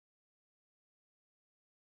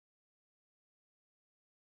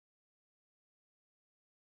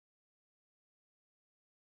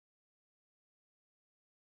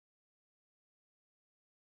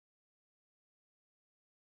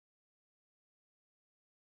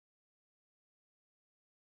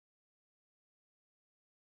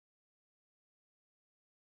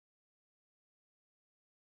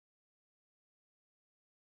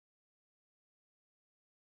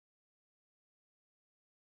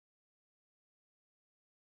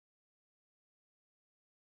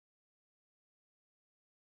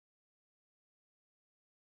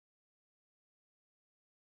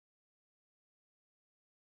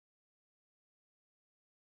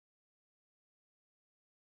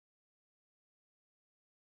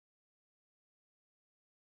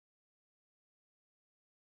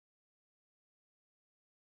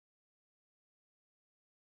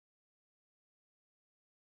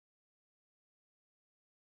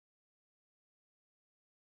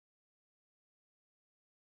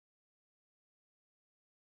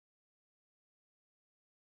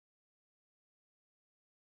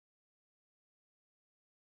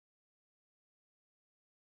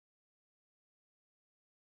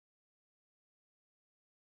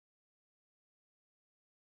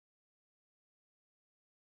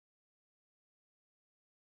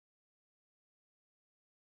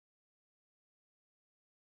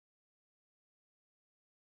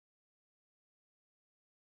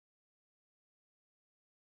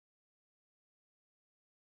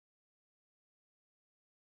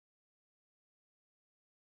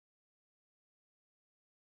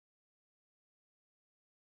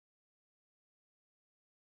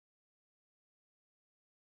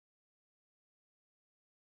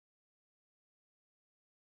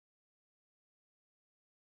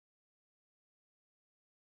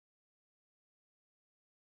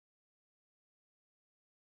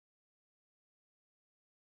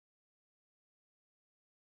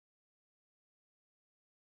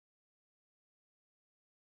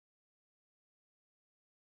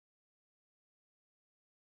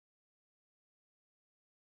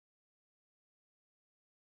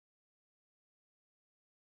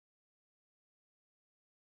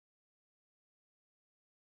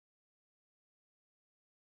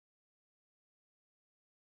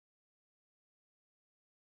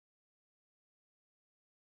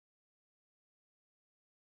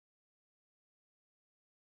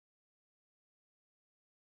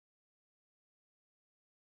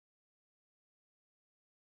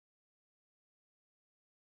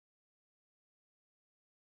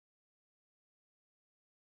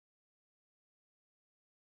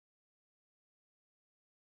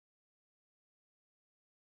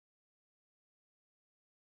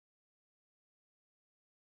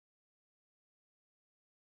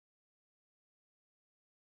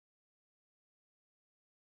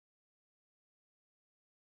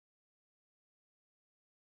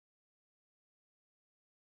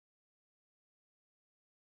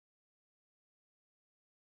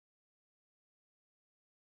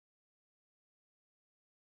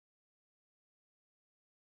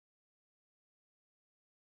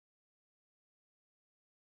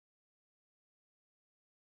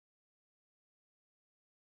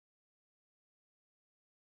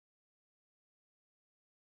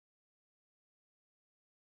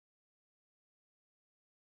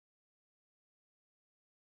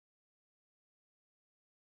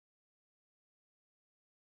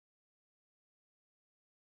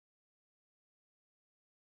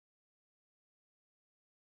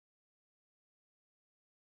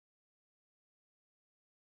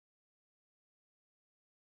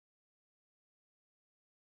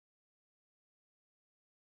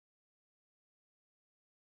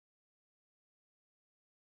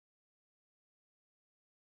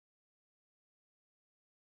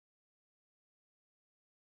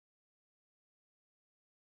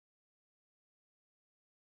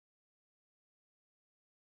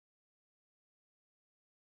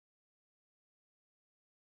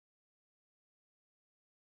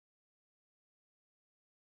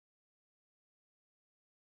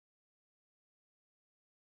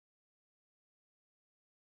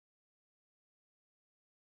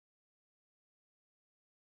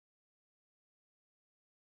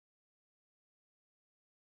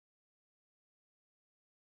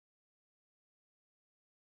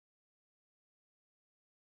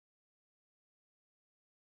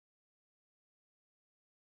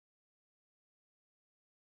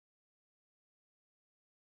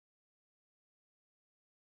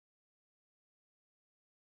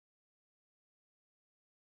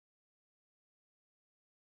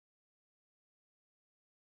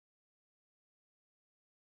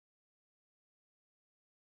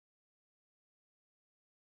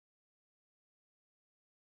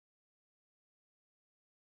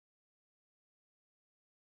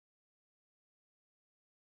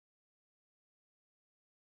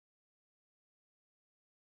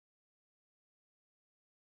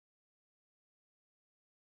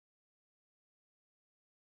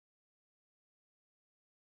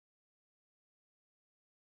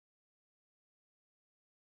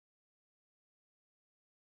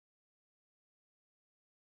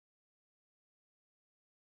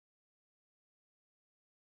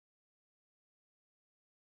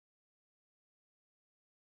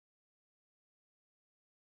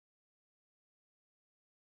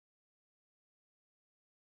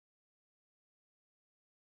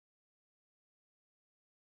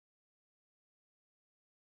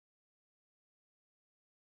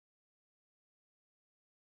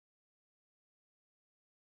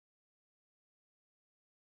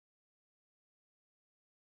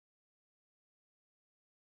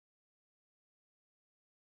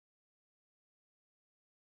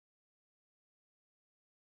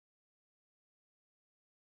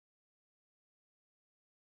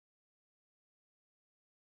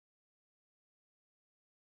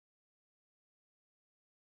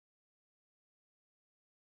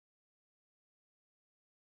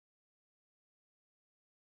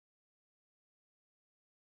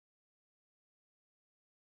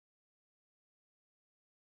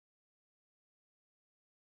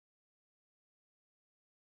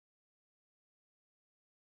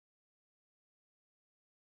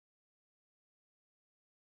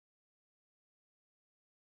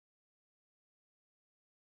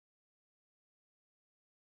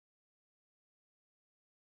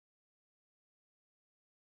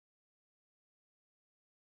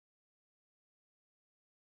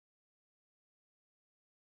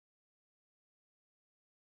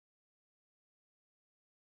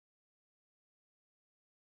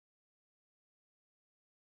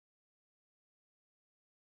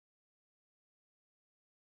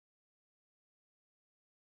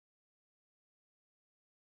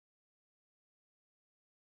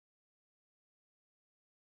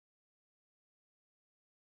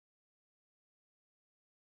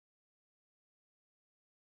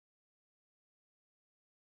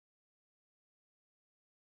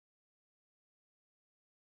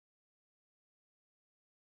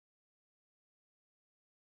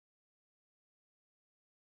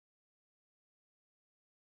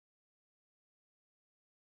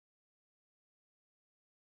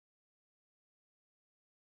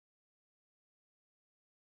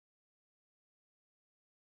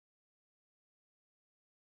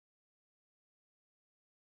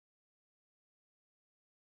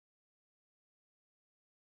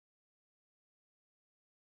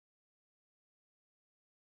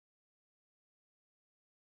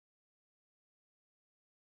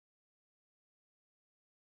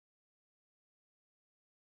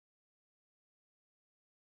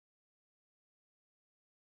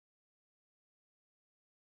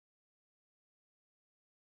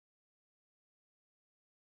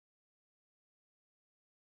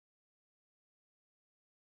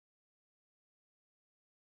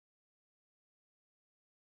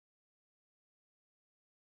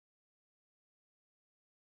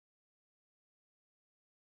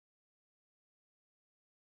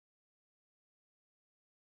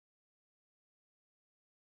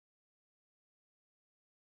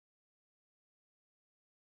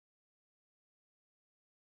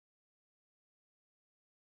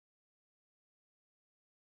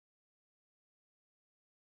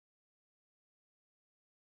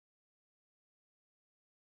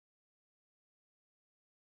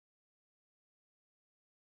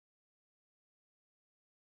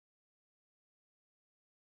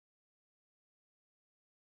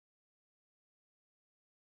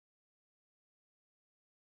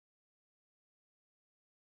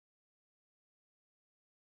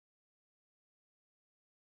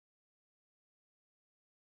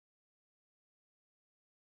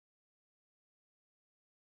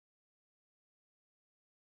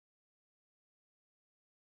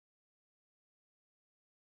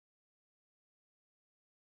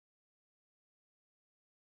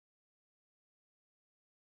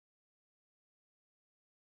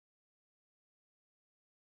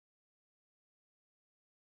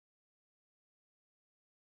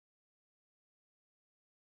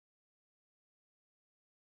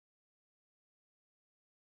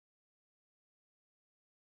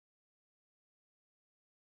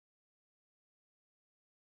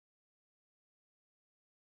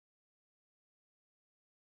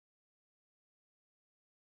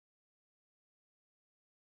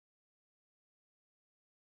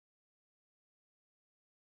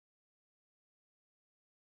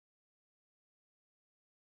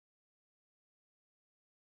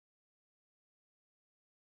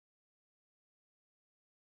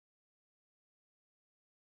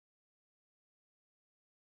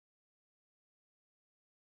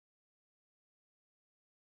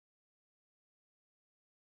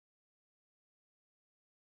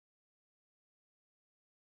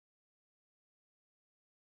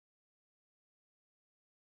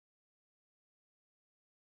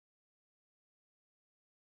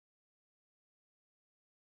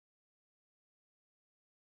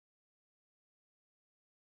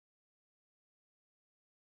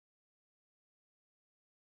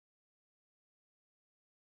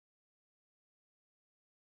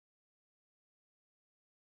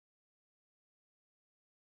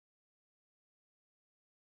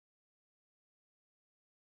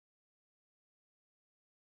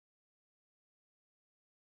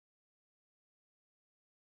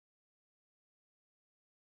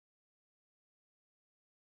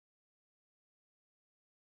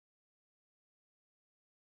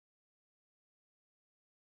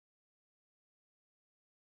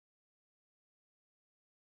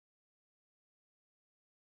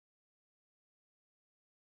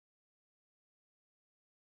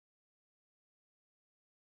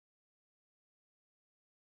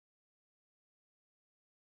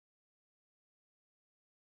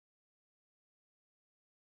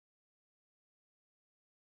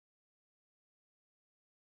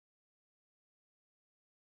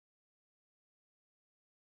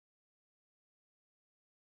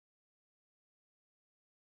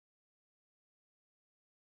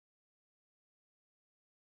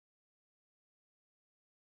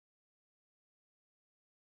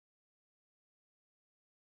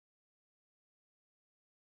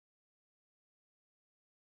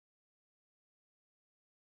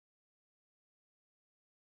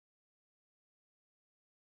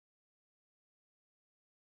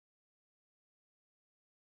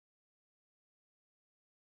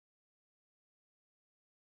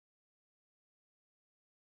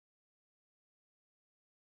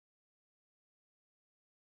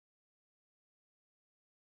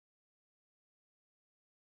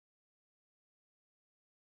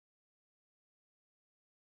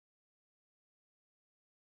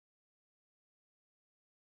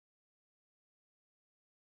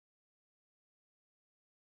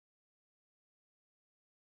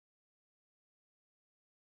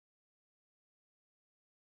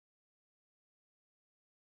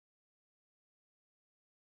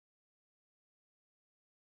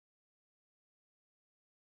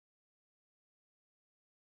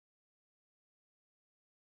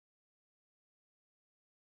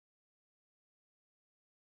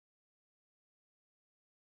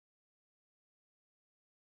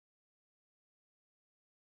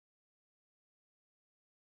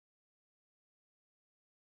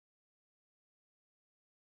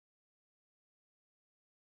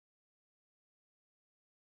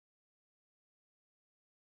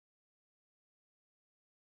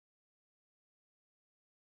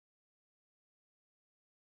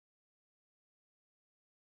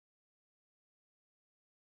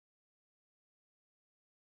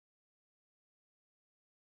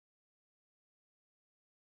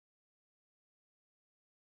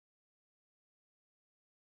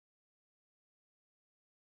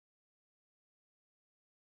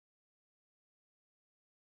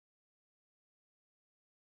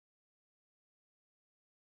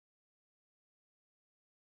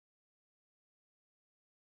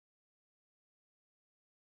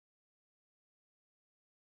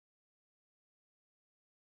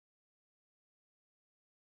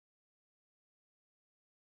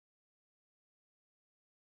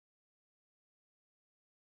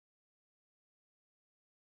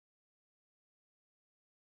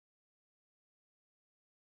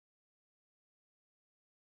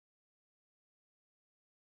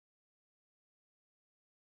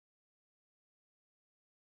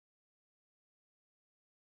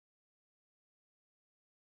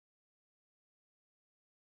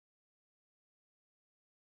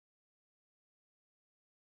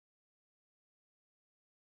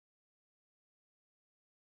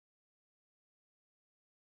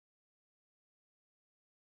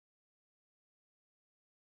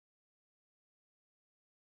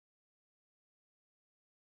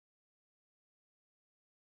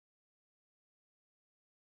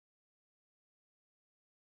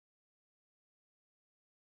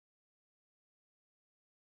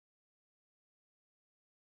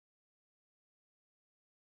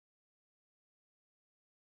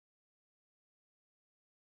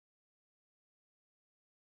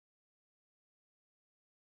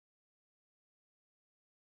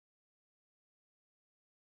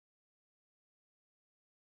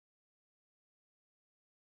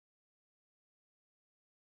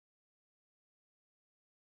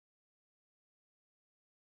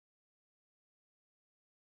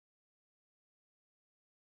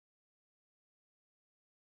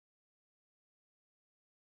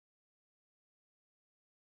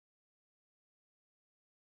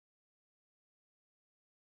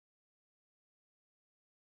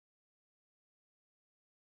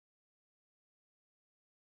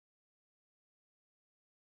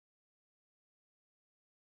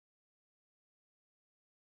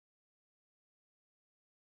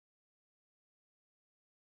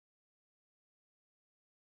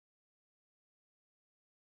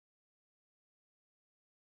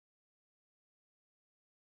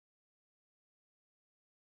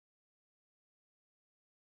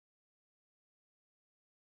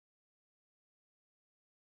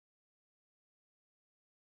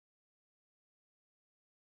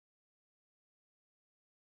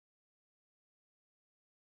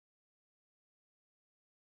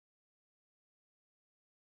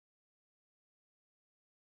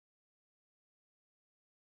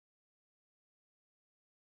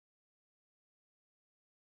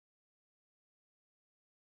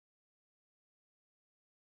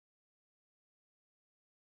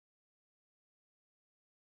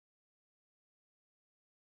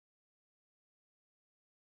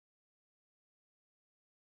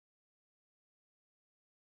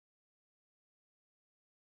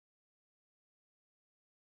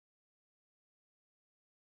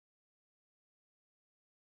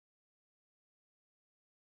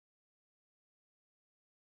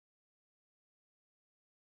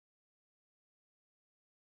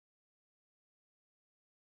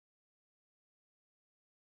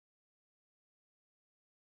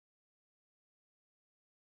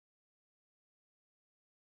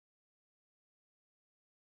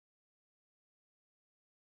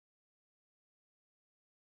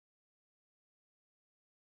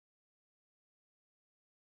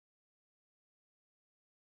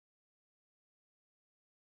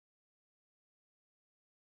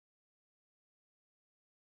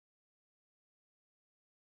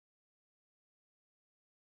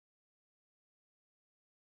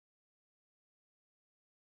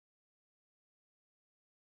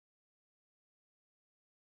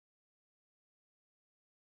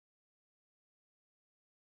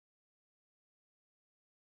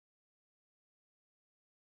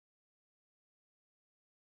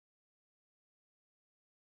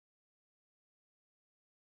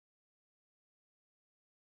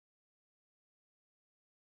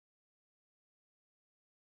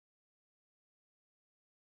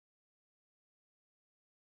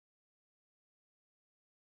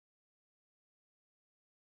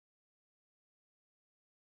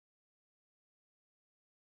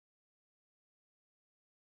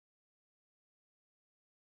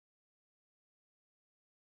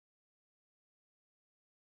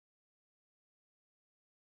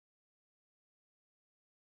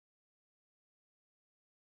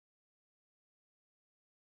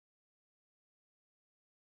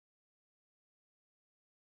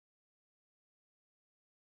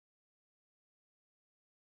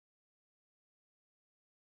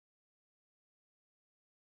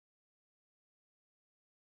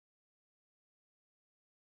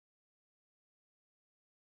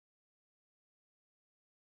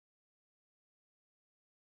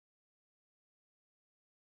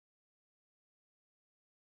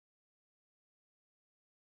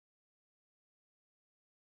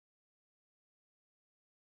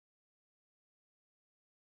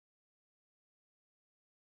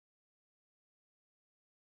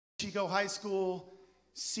Chico High School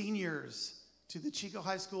seniors to the Chico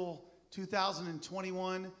High School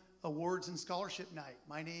 2021 Awards and Scholarship Night.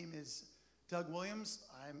 My name is Doug Williams.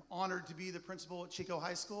 I'm honored to be the principal at Chico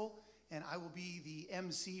High School, and I will be the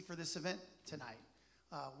MC for this event tonight.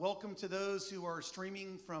 Welcome to those who are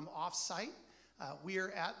streaming from off-site. We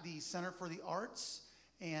are at the Center for the Arts,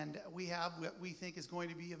 and we have what we think is going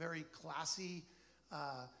to be a very classy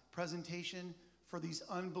presentation for these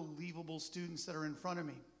unbelievable students that are in front of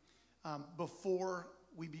me. Before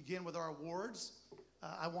we begin with our awards,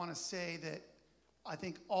 I want to say that I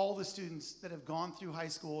think all the students that have gone through high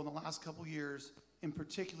school in the last couple years, in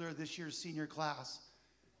particular this year's senior class,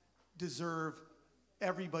 deserve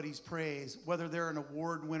everybody's praise, whether they're an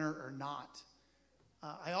award winner or not.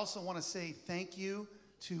 I also want to say thank you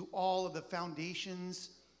to all of the foundations,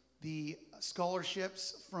 the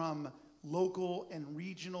scholarships from local and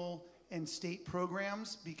regional and state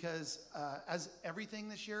programs, because as everything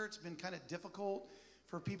this year, it's been kind of difficult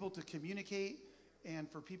for people to communicate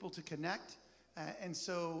and for people to connect. And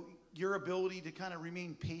so your ability to kind of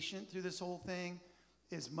remain patient through this whole thing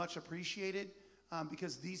is much appreciated,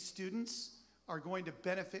 because these students are going to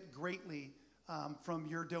benefit greatly from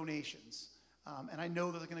your donations. And I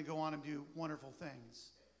know that they're going to go on and do wonderful things.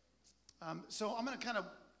 So I'm going to kind of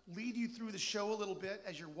lead you through the show a little bit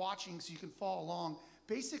as you're watching so you can follow along.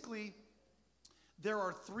 Basically, there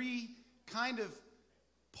are three kind of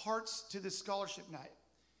parts to this scholarship night,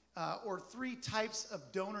 or three types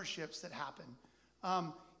of donorships that happen.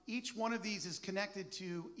 Each one of these is connected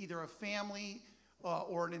to either a family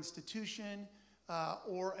or an institution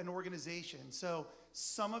or an organization. So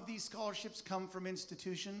some of these scholarships come from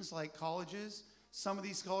institutions like colleges. Some of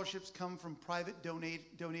these scholarships come from private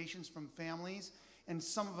donations from families. And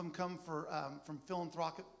some of them come from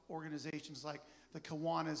philanthropic organizations like the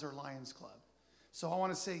Kiwanis or Lions Club. So I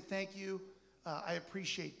want to say thank you. I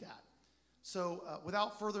appreciate that. So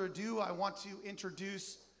without further ado, I want to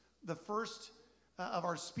introduce the first of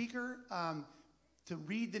our speaker to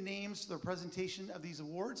read the names for the presentation of these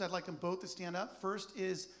awards. I'd like them both to stand up. First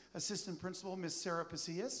is Assistant Principal, Ms. Sarah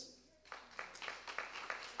Pasillas.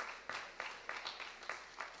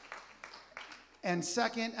 And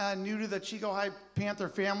second, new to the Chico High Panther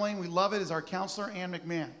family, and we love it, is our counselor, Ann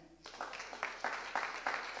McMahon.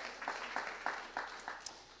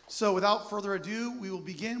 So without further ado, we will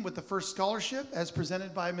begin with the first scholarship as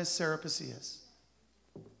presented by Ms. Sarah Pasillas.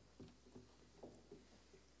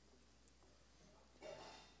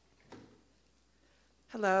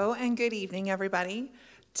 Hello and good evening, everybody.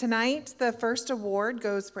 Tonight, the first award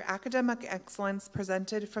goes for academic excellence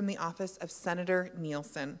presented from the office of Senator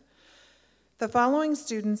Nielsen. The following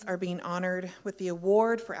students are being honored with the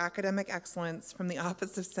Award for Academic Excellence from the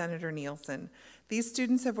Office of Senator Nielsen. These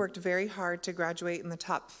students have worked very hard to graduate in the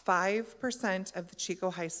top 5% of the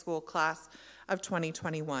Chico High School class of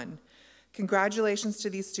 2021. Congratulations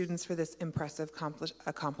to these students for this impressive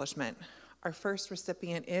accomplishment. Our first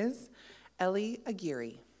recipient is Ellie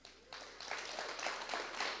Aguirre.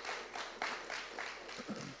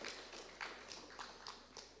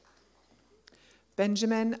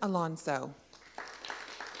 Benjamin Alonso.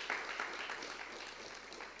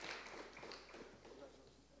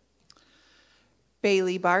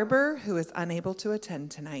 Bailey Barber, who is unable to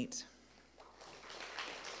attend tonight.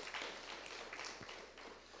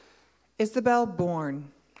 Isabel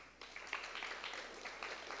Bourne.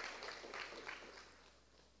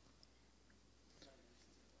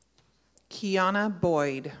 Kiana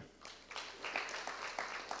Boyd.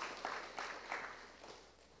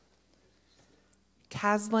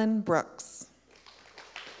 Caslin Brooks.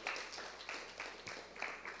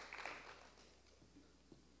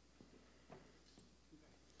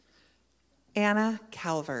 Anna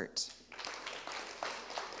Calvert.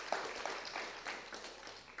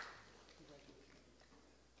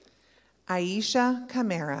 Aisha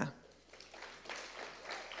Camara.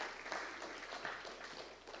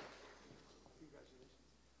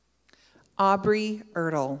 Aubrey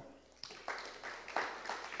Ertl.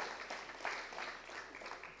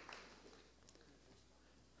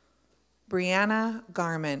 Brianna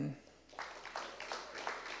Garman.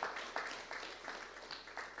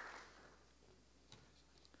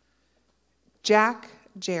 Jack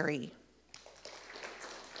Jerry.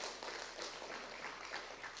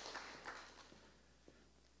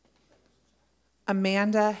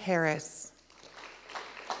 Amanda Harris.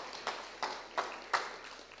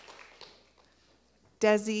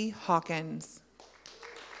 Desi Hawkins.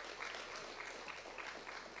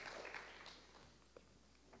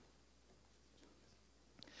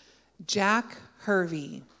 Jack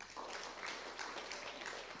Hervey.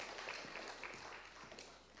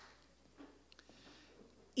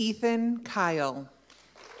 Ethan Kyle.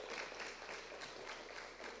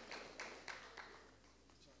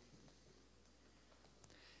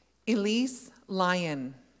 Elise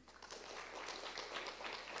Lyon.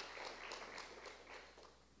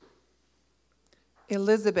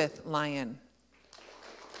 Elizabeth Lyon.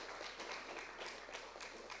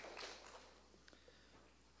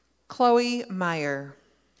 Chloe Meyer.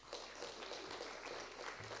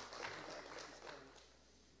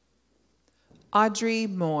 Audrey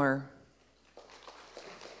Moore.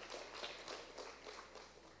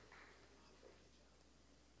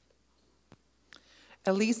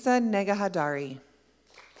 Elisa Negahadari.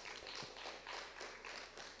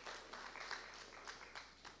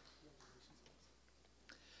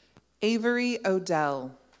 Avery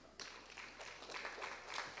Odell.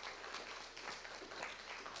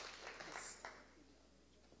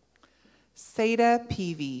 Seda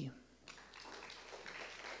Peavy.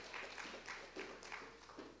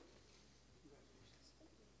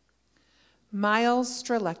 Miles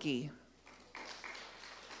Strelecki.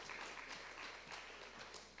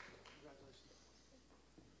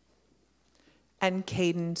 And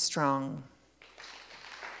Caden Strong.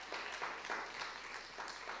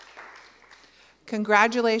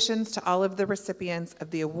 Congratulations to all of the recipients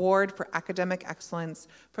of the Award for Academic Excellence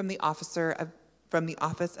from the Office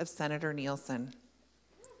of Senator Nielsen.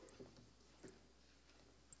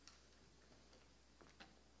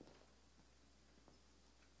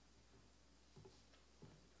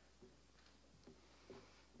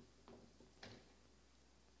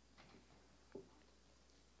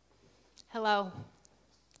 Hello.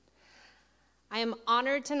 I am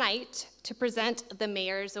honored tonight to present the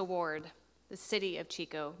Mayor's Award, the City of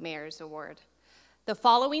Chico Mayor's Award. The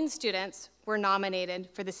following students were nominated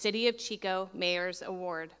for the City of Chico Mayor's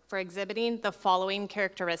Award for exhibiting the following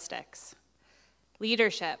characteristics: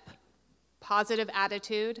 leadership, positive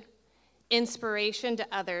attitude, inspiration to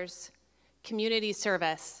others, community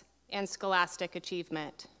service, and scholastic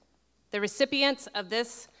achievement. The recipients of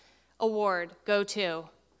this award go to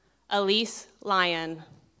Elise Lyon,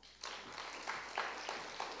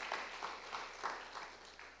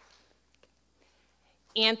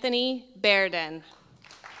 Anthony Bairden,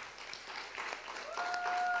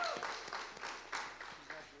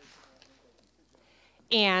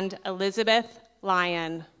 and Elizabeth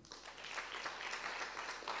Lyon.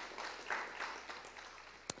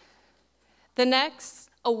 The next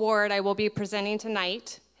award I will be presenting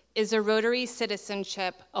tonight is the Rotary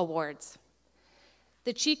Citizenship Awards.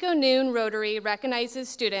 The Chico Noon Rotary recognizes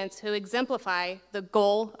students who exemplify the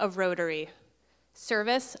goal of Rotary,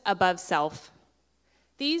 service above self.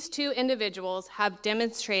 These two individuals have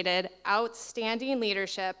demonstrated outstanding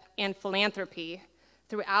leadership and philanthropy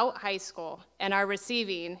throughout high school and are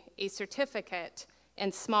receiving a certificate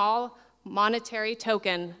and small monetary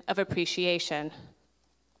token of appreciation.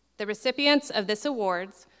 The recipients of this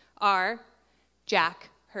awards are Jack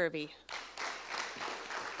Hervey,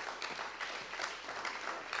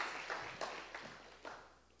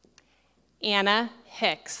 Anna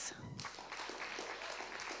Hicks,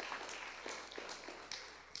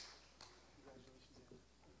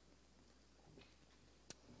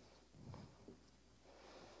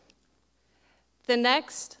 the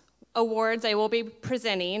next awards I will be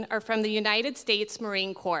presenting are from the United States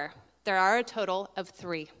Marine Corps. There are a total of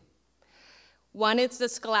 3. One is the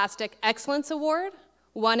Scholastic Excellence Award,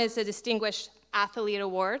 one is the Distinguished Athlete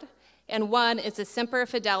Award, and one is the Semper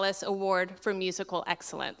Fidelis Award for Musical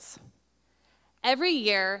Excellence. Every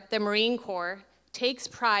year, the Marine Corps takes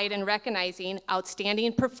pride in recognizing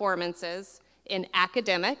outstanding performances in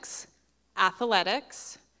academics,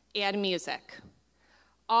 athletics, and music.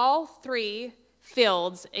 All 3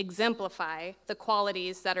 fields exemplify the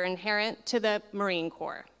qualities that are inherent to the Marine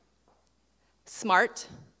Corps: smart,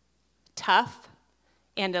 tough,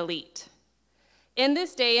 and elite. In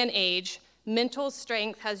this day and age, mental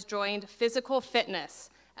strength has joined physical fitness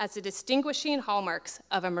as the distinguishing hallmarks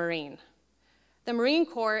of a Marine. The Marine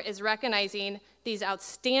Corps is recognizing these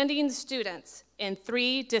outstanding students in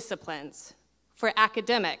 3 disciplines. For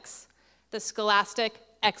academics, the Scholastic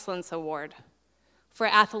Excellence Award. For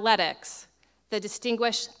athletics, the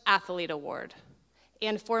Distinguished Athlete Award.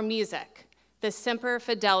 And for music, the Semper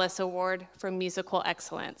Fidelis Award for Musical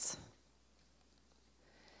Excellence.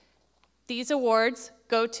 These awards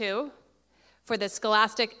go to, for the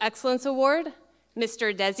Scholastic Excellence Award,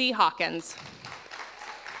 Mr. Desi Hawkins.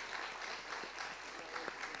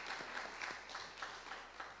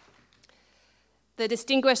 The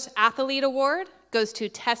Distinguished Athlete Award goes to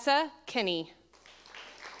Tessa Kinney.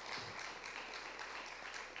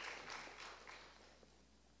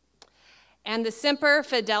 And the Semper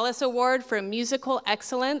Fidelis Award for Musical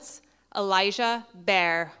Excellence, Elijah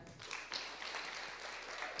Bear.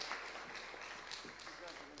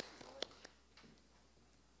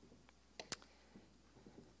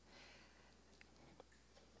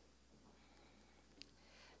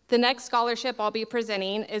 The next scholarship I'll be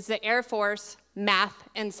presenting is the Air Force Math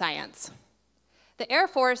and Science. The Air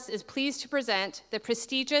Force is pleased to present the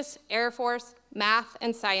prestigious Air Force Math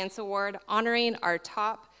and Science Award honoring our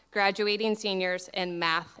top graduating seniors in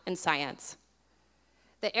math and science.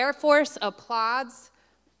 The Air Force applauds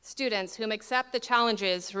students whom accept the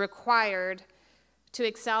challenges required to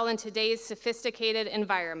excel in today's sophisticated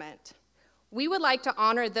environment. We would like to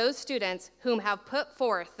honor those students whom have put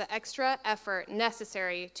forth the extra effort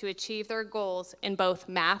necessary to achieve their goals in both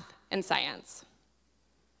math and science.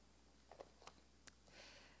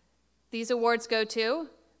 These awards go to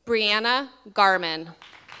Brianna Garman,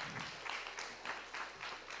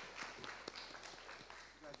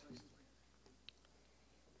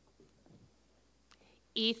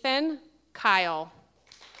 Ethan Kyle,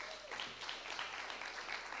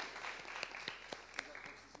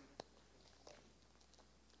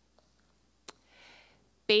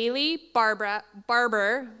 Bailey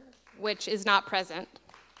Barber, which is not present,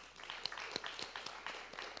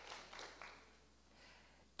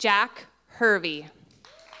 Jack Hervey,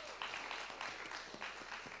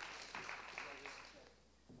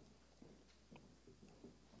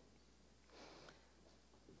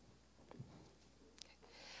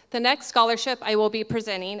 the next scholarship I will be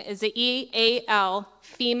presenting is the EAL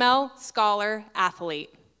Female Scholar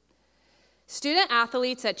Athlete. Student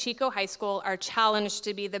athletes at Chico High School are challenged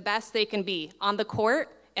to be the best they can be on the court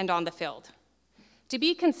and on the field. To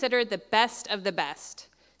be considered the best of the best,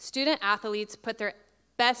 student athletes put their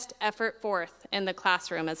best effort forth in the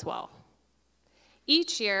classroom as well.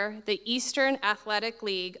 Each year, the Eastern Athletic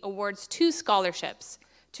League awards 2 scholarships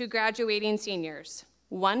to graduating seniors,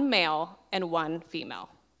 1 male and 1 female,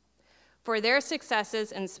 for their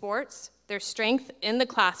successes in sports, their strength in the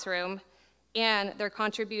classroom, and their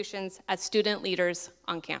contributions as student leaders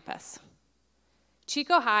on campus.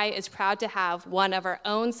 Chico High is proud to have one of our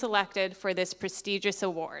own selected for this prestigious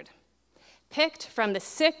award. Picked from the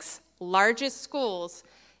 6 largest schools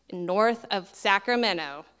north of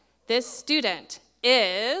Sacramento, this student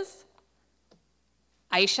is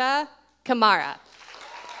Aisha Kamara.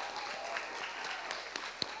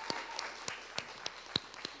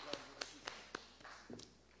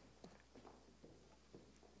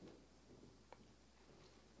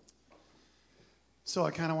 So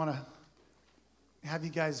I kind of want to have you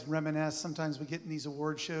guys reminisce. Sometimes we get in these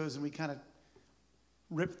award shows and we kind of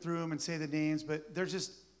rip through them and say the names, but there's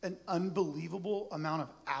just an unbelievable amount of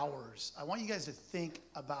hours. I want you guys to think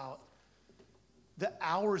about the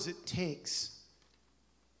hours it takes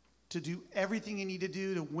to do everything you need to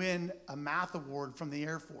do to win a math award from the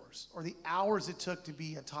Air Force, or the hours it took to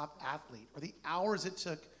be a top athlete, or the hours it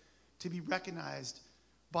took to be recognized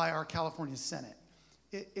by our California Senate.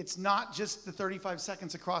 It's not just the 35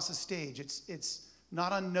 seconds across the stage. It's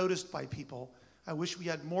not unnoticed by people. I wish we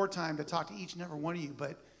had more time to talk to each and every one of you,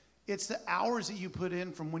 but it's the hours that you put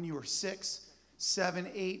in from when you were 6,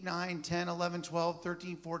 7, 8, 9, 10, 11, 12,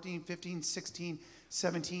 13, 14, 15, 16,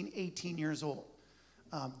 17, 18 years old.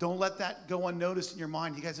 Don't let that go unnoticed in your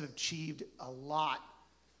mind. You guys have achieved a lot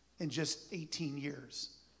in just 18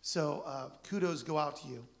 years. So kudos go out to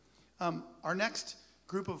you. Our next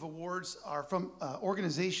group of awards are from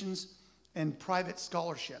organizations and private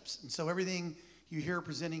scholarships. And so everything you hear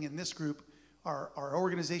presenting in this group are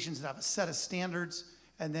organizations that have a set of standards,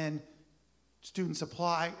 and then students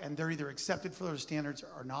apply and they're either accepted for those standards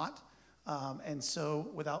or not. And so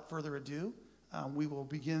without further ado, we will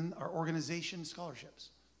begin our organization scholarships.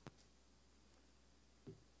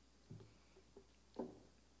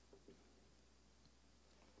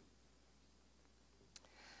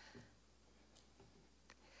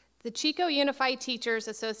 The Chico Unified Teachers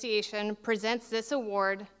Association presents this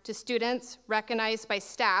award to students recognized by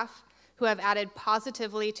staff who have added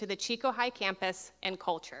positively to the Chico High campus and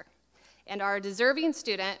culture, and are a deserving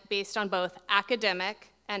student based on both academic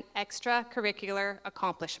and extracurricular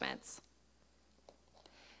accomplishments.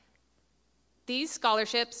 These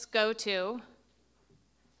scholarships go to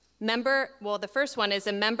the first one is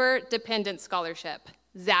a member dependent scholarship,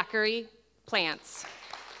 Zachary Plants.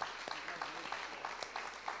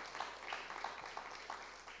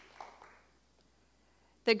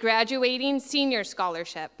 The Graduating Senior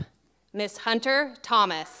Scholarship, Miss Hunter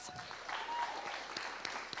Thomas.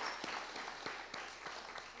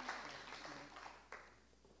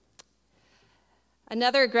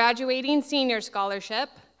 Another Graduating Senior Scholarship,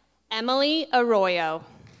 Emily Arroyo.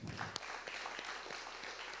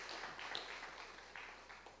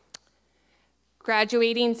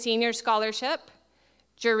 Graduating Senior Scholarship,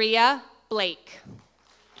 Jeria Blake.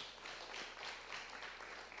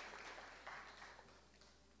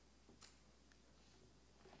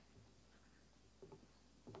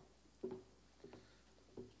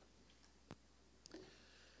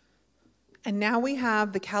 And now we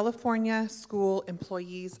have the California School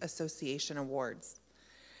Employees Association Awards.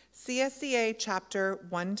 CSEA Chapter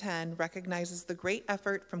 110 recognizes the great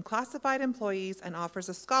effort from classified employees and offers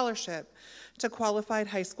a scholarship to qualified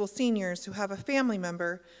high school seniors who have a family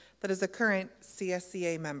member that is a current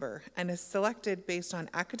CSEA member and is selected based on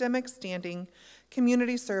academic standing,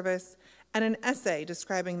 community service, and an essay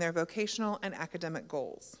describing their vocational and academic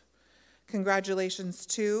goals. Congratulations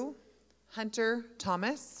to Hunter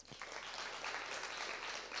Thomas,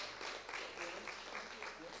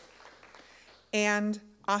 and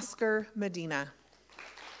Oscar Medina.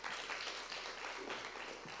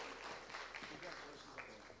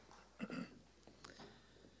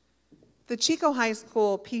 The Chico High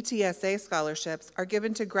School PTSA scholarships are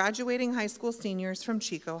given to graduating high school seniors from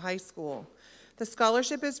Chico High School. The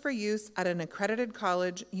scholarship is for use at an accredited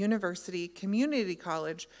college, university, community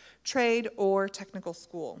college, trade, or technical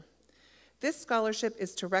school. This scholarship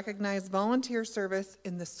is to recognize volunteer service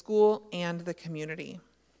in the school and the community.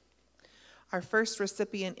 Our first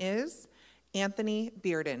recipient is Anthony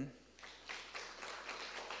Bearden.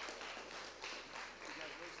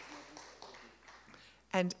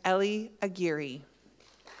 And Ellie Aguirre.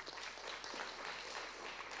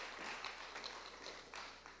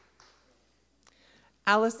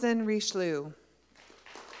 Allison Richelieu.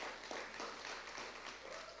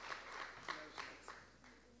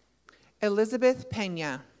 Elizabeth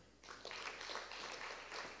Pena.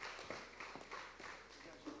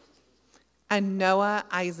 And Noah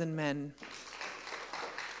Eisenman.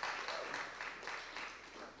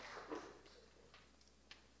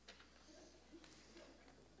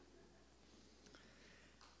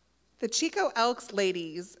 The Chico Elks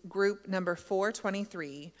Ladies, group number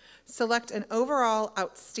 423, select an overall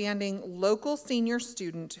outstanding local senior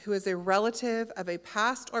student who is a relative of a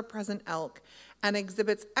past or present elk and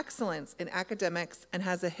exhibits excellence in academics and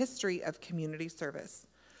has a history of community service.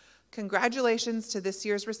 Congratulations to this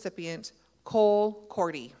year's recipient, Cole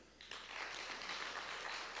Cordy.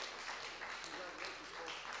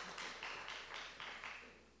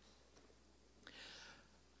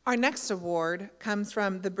 Our next award comes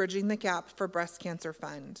from the Bridging the Gap for Breast Cancer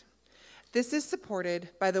Fund. This is supported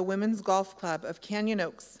by the Women's Golf Club of Canyon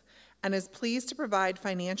Oaks and is pleased to provide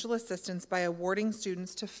financial assistance by awarding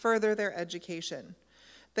students to further their education.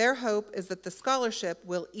 Their hope is that the scholarship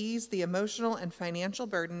will ease the emotional and financial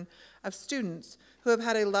burden of students who have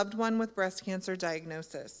had a loved one with breast cancer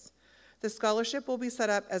diagnosis. The scholarship will be set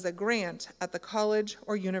up as a grant at the college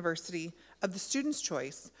or university of the student's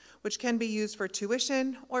choice, which can be used for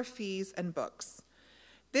tuition or fees and books.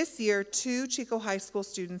 This year, 2 Chico High School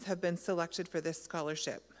students have been selected for this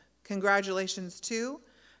scholarship. Congratulations to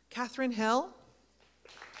Catherine Hill,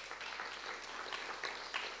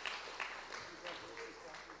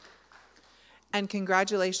 and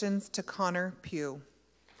congratulations to Connor Pugh.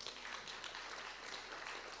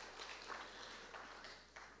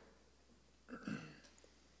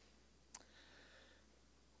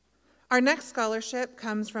 Our next scholarship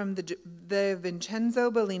comes from the Vincenzo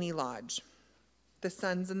Bellini Lodge, the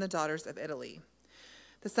Sons and the Daughters of Italy.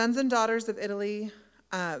 The Sons and Daughters of Italy,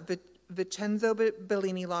 Vincenzo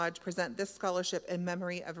Bellini Lodge, present this scholarship in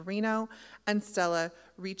memory of Reno and Stella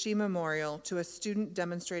Ricci Memorial to a student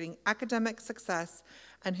demonstrating academic success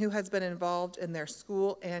and who has been involved in their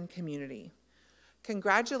school and community.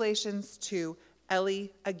 Congratulations to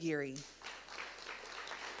Ellie Aguirre.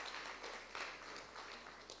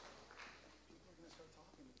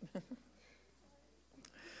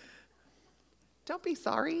 Don't be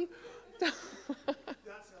sorry.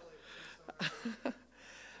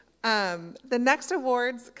 The next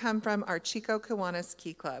awards come from our Chico Kiwanis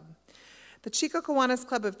Key Club. The Chico Kiwanis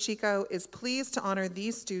Club of Chico is pleased to honor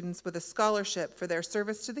these students with a scholarship for their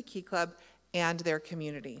service to the Key Club and their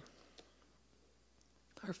community.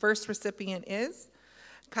 Our first recipient is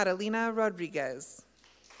Catalina Rodriguez.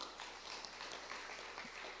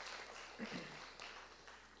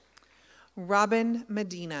 Robin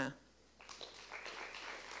Medina.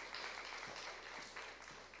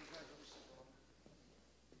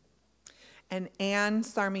 And Anne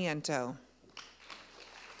Sarmiento.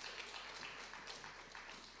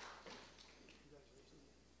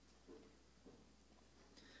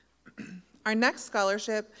 Our next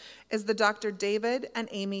scholarship is the Dr. David and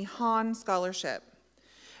Amy Hahn Scholarship.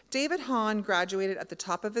 David Hahn graduated at the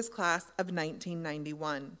top of his class of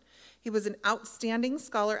 1991. He was an outstanding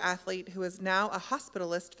scholar athlete who is now a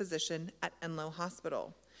hospitalist physician at Enloe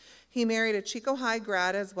Hospital. He married a Chico High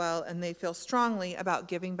grad as well, and they feel strongly about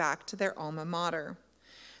giving back to their alma mater.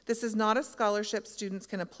 This is not a scholarship students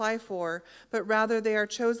can apply for, but rather they are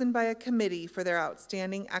chosen by a committee for their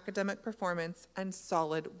outstanding academic performance and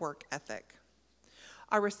solid work ethic.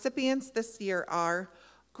 Our recipients this year are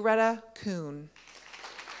Greta Kuhn,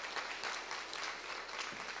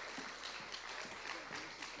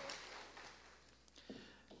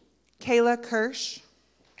 Kayla Kirsch,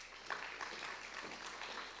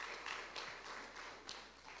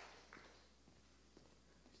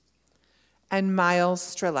 and Miles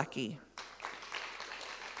Strelecki.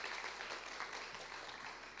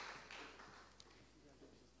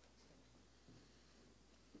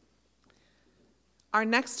 Our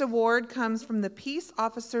next award comes from the Peace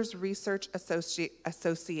Officers Research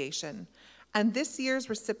Association, and this year's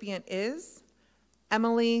recipient is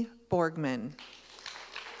Emily Borgman.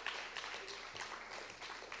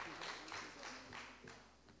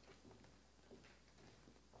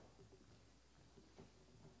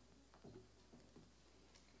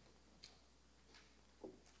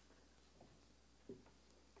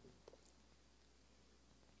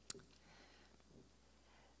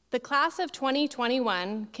 The Class of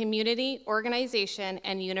 2021 Community, Organization,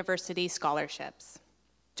 and University Scholarships.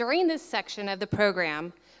 During this section of the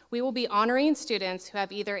program, we will be honoring students who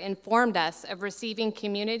have either informed us of receiving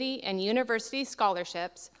community and university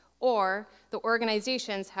scholarships, or the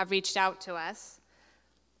organizations have reached out to us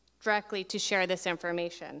directly to share this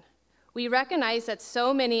information. We recognize that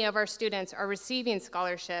so many of our students are receiving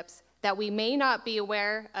scholarships that we may not be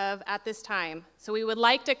aware of at this time, so we would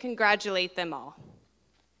like to congratulate them all.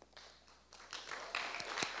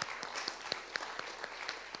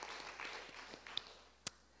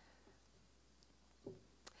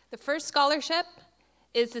 The first scholarship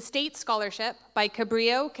is the State Scholarship by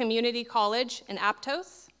Cabrillo Community College in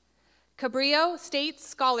Aptos. Cabrillo State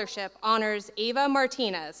Scholarship honors Eva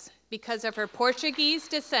Martinez because of her Portuguese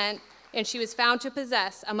descent, and she was found to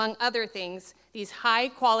possess, among other things, these high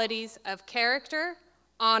qualities of character,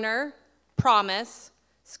 honor, promise,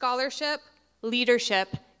 scholarship, leadership,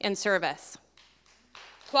 and service.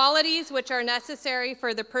 Qualities which are necessary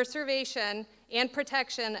for the preservation and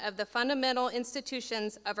protection of the fundamental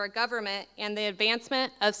institutions of our government and the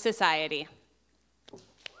advancement of society.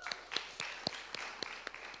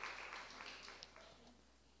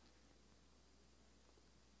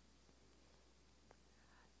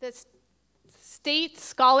 The State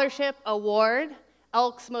Scholarship Award,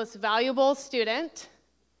 Elk's Most Valuable Student,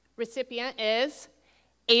 recipient is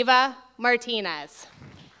Ava Martinez.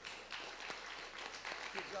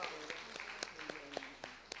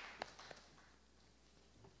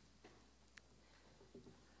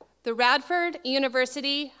 The Radford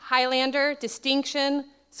University Highlander Distinction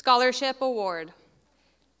Scholarship Award.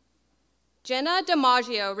 Jenna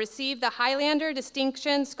DiMaggio received the Highlander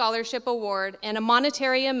Distinction Scholarship Award in a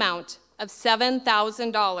monetary amount of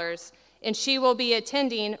 $7,000, and she will be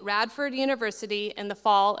attending Radford University in the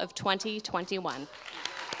fall of 2021.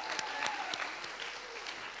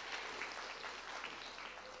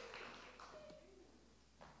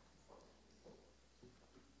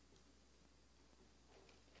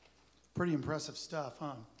 Pretty impressive stuff,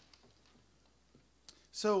 huh?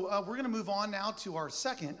 So we're going to move on now to our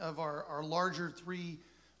second of our larger three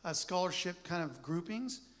scholarship kind of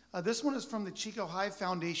groupings. This one is from the Chico High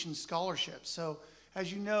Foundation Scholarship. So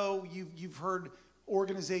as you know, you've heard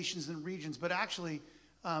organizations and regions, but actually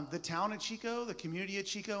the town of Chico, the community of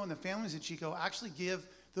Chico, and the families of Chico actually give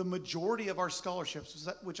the majority of our scholarships,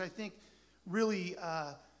 which I think really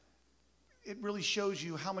it really shows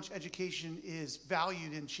you how much education is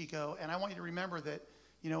valued in Chico. And I want you to remember that,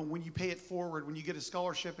 you know, when you pay it forward, when you get a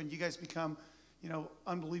scholarship and you guys become, you know,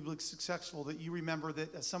 unbelievably successful, that you remember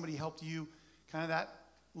that somebody helped you kind of that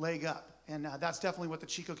leg up. And that's definitely what the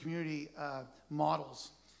Chico community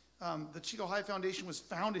models. The Chico High Foundation was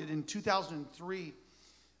founded in 2003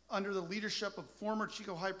 under the leadership of former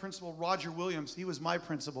Chico High principal Roger Williams. He was my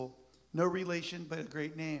principal. No relation, but a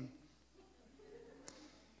great name.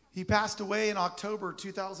 He passed away in October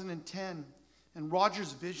 2010, and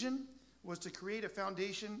Roger's vision was to create a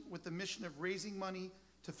foundation with the mission of raising money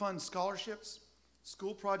to fund scholarships,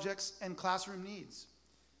 school projects, and classroom needs.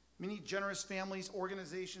 Many generous families,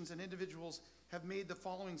 organizations, and individuals have made the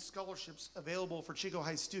following scholarships available for Chico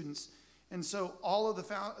High students. And so all of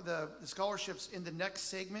the scholarships in the next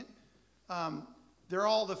segment, they're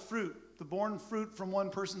all the fruit, the born fruit from one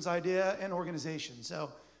person's idea and organization.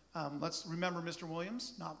 So let's remember Mr.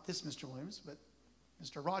 Williams, not this Mr. Williams, but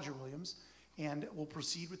Mr. Roger Williams, and we'll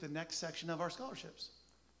proceed with the next section of our scholarships.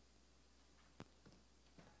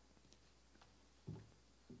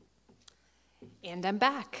 And I'm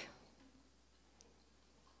back.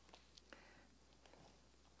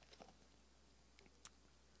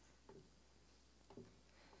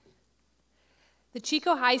 The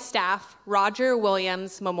Chico High Staff Roger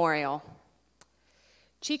Williams Memorial.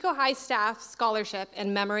 Chico High Staff Scholarship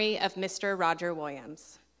in memory of Mr. Roger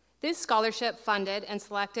Williams. This scholarship, funded and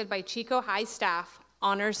selected by Chico High staff,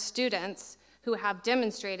 honors students who have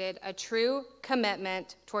demonstrated a true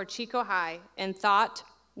commitment toward Chico High in thought,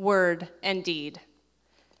 word, and deed.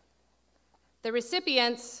 The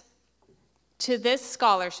recipients to this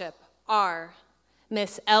scholarship are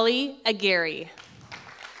Miss Ellie Aguirre,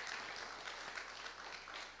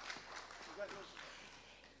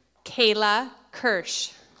 Kayla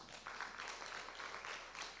Kirsch,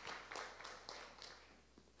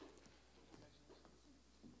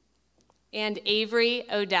 and Avery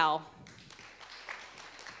Odell.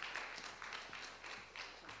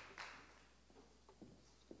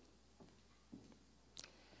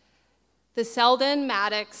 The Selden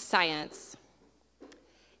Maddox Science.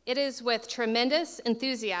 It is with tremendous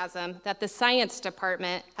enthusiasm that the Science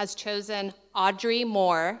Department has chosen Audrey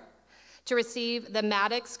Moore to receive the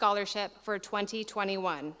Maddox Scholarship for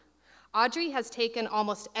 2021. Audrey has taken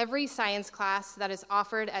almost every science class that is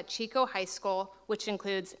offered at Chico High School, which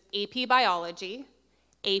includes AP Biology,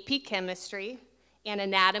 AP Chemistry, and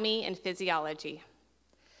Anatomy and Physiology.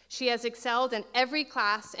 She has excelled in every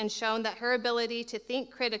class and shown that her ability to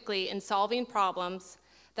think critically in solving problems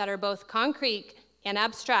that are both concrete and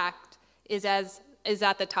abstract is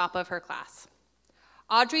at the top of her class.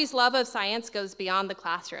 Audrey's love of science goes beyond the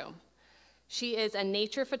classroom. She is a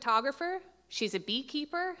nature photographer, she's a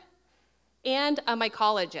beekeeper, and a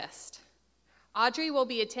mycologist. Audrey will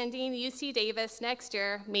be attending UC Davis next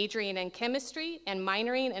year, majoring in chemistry and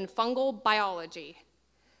minoring in fungal biology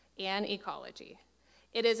and ecology.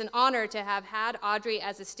 It is an honor to have had Audrey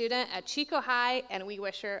as a student at Chico High, and we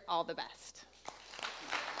wish her all the best.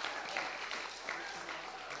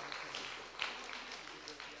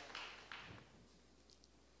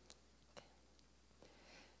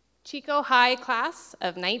 Chico High Class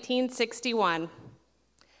of 1961.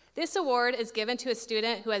 This award is given to a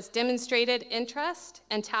student who has demonstrated interest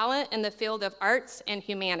and talent in the field of arts and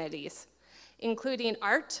humanities, including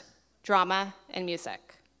art, drama, and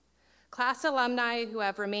music. Class alumni who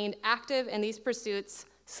have remained active in these pursuits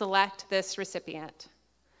select this recipient.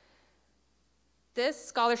 This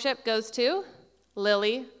scholarship goes to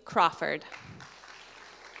Lily Crawford.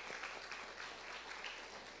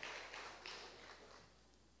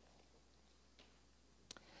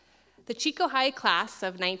 The Chico High Class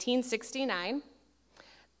of 1969.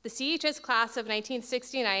 The CHS Class of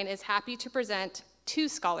 1969 is happy to present 2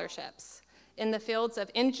 scholarships in the fields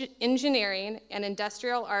of engineering and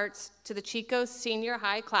industrial arts to the Chico Senior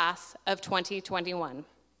High Class of 2021.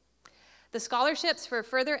 The scholarships for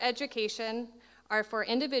further education are for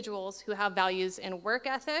individuals who have values in work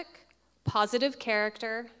ethic, positive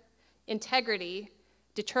character, integrity,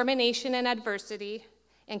 determination in adversity,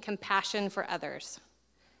 and compassion for others.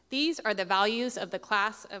 These are the values of the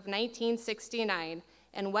class of 1969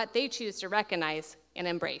 and what they choose to recognize and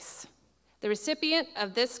embrace. The recipient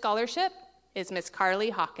of this scholarship is Miss Carly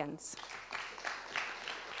Hawkins.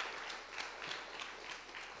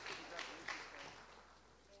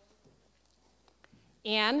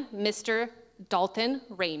 And Mr. Dalton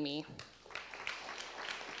Ramey.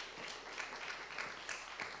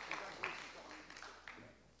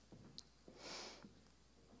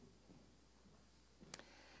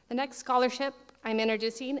 The next scholarship I'm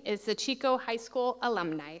introducing is the Chico High School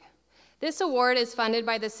Alumni. This award is funded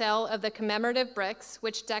by the sale of the commemorative bricks,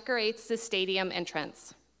 which decorates the stadium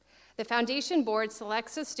entrance. The foundation board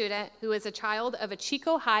selects a student who is a child of a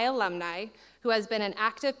Chico High alumni who has been an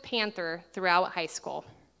active Panther throughout high school.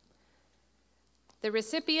 The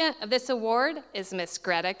recipient of this award is Miss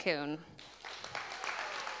Greta Kuhn.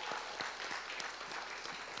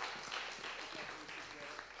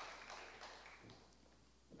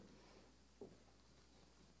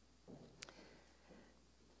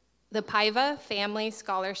 The Paiva Family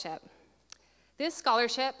Scholarship. This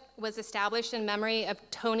scholarship was established in memory of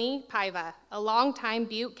Tony Paiva, a longtime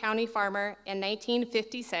Butte County farmer and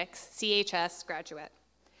 1956 CHS graduate.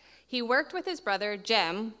 He worked with his brother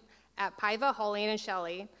Jim at Paiva Hauling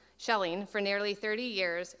and Shelling for nearly 30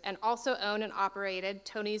 years and also owned and operated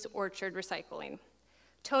Tony's Orchard Recycling.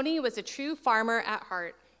 Tony was a true farmer at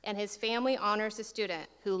heart, and his family honors a student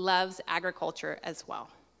who loves agriculture as well.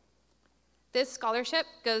 This scholarship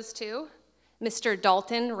goes to Mr.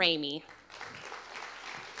 Dalton Ramey.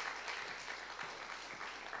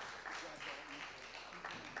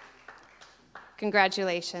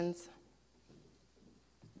 Congratulations.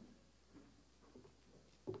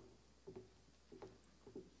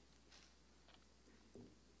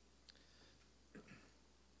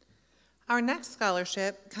 Our next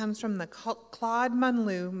scholarship comes from the Claude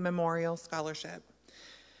Munlou Memorial Scholarship.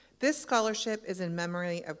 This scholarship is in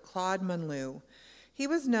memory of Claude Munlou. He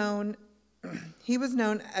was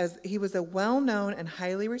a well-known and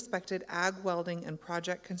highly respected ag welding and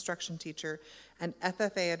project construction teacher and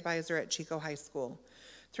FFA advisor at Chico High School.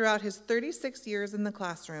 Throughout his 36 years in the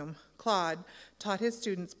classroom, Claude taught his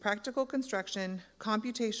students practical construction,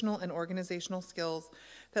 computational, and organizational skills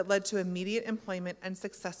that led to immediate employment and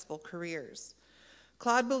successful careers.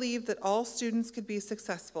 Claude believed that all students could be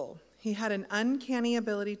successful. He had an uncanny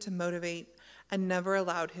ability to motivate and never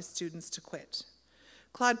allowed his students to quit.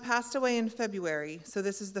 Claude passed away in February, so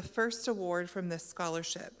this is the first award from this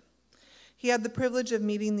scholarship. He had the privilege of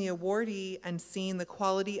meeting the awardee and seeing the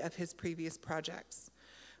quality of his previous projects.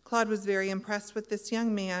 Claude was very impressed with this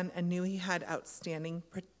young man and knew he had outstanding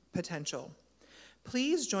potential.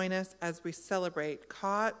 Please join us as we celebrate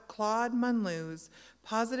Claude Munlou's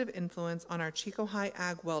positive influence on our Chico High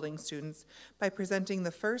Ag Welding students by presenting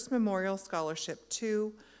the first memorial scholarship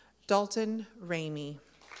to Dalton Ramey.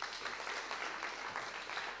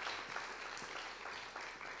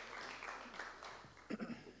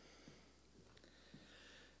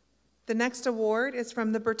 The next award is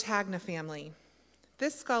from the Bertagna family.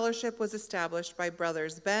 This scholarship was established by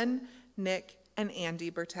brothers Ben, Nick, and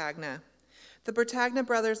Andy Bertagna. The Bertagna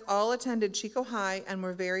brothers all attended Chico High and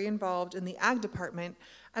were very involved in the ag department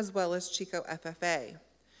as well as Chico FFA.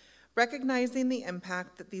 Recognizing the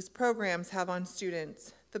impact that these programs have on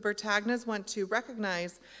students, the Bertagnas want to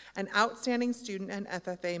recognize an outstanding student and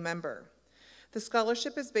FFA member. The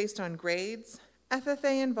scholarship is based on grades,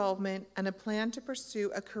 FFA involvement, and a plan to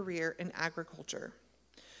pursue a career in agriculture.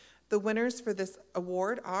 The winners for this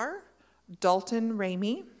award are Dalton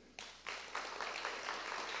Ramey,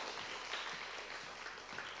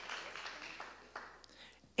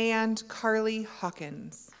 and Carly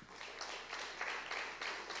Hawkins.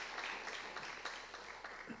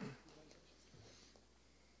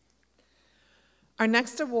 Our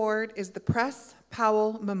next award is the Press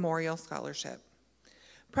Powell Memorial Scholarship.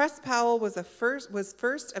 Press Powell was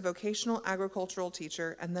first a vocational agricultural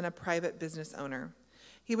teacher and then a private business owner.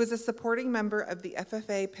 He was a supporting member of the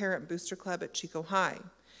FFA Parent Booster Club at Chico High.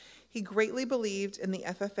 He greatly believed in the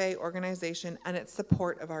FFA organization and its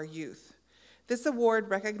support of our youth. This award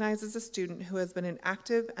recognizes a student who has been an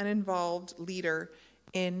active and involved leader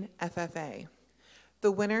in FFA.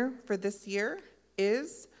 The winner for this year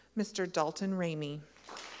is Mr. Dalton Ramey.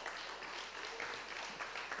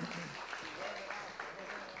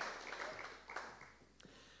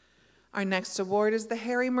 Our next award is the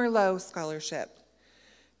Harry Merlot Scholarship.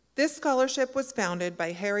 This scholarship was founded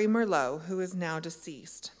by Harry Merlot, who is now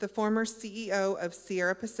deceased, the former CEO of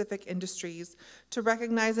Sierra Pacific Industries, to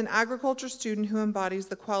recognize an agriculture student who embodies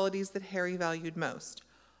the qualities that Harry valued most: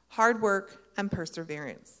 hard work and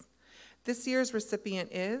perseverance. This year's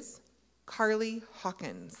recipient is Carly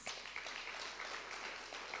Hawkins.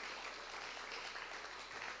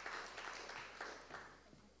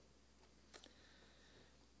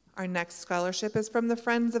 Our next scholarship is from the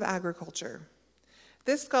Friends of Agriculture.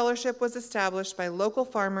 This scholarship was established by local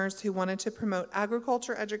farmers who wanted to promote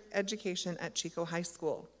agriculture education at Chico High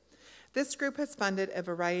School. This group has funded a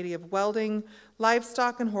variety of welding,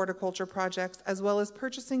 livestock, and horticulture projects, as well as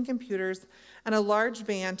purchasing computers and a large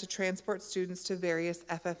van to transport students to various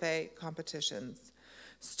FFA competitions.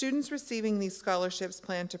 Students receiving these scholarships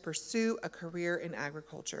plan to pursue a career in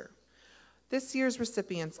agriculture. This year's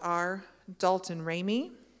recipients are Dalton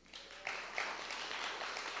Ramey,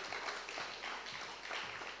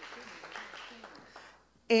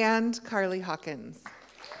 and Carly Hawkins.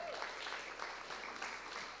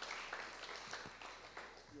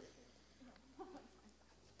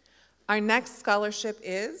 Our next scholarship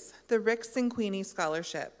is the Rick Cinquini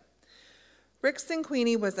Scholarship. Rick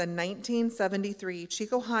Cinquini was a 1973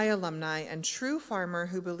 Chico High alumni and true farmer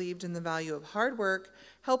who believed in the value of hard work,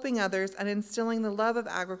 helping others, and instilling the love of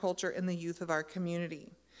agriculture in the youth of our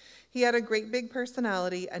community. He had a great big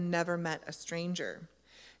personality and never met a stranger.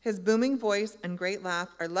 His booming voice and great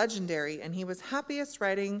laugh are legendary, and he was happiest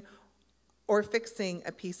riding or fixing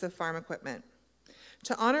a piece of farm equipment.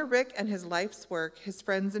 To honor Rick and his life's work, his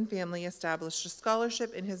friends and family established a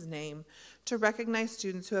scholarship in his name to recognize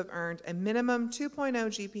students who have earned a minimum 2.0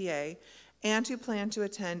 GPA and who plan to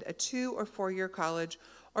attend a 2- or 4-year college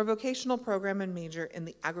or vocational program and major in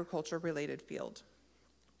the agriculture-related field.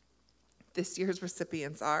 This year's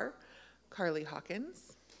recipients are Carly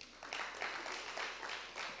Hawkins,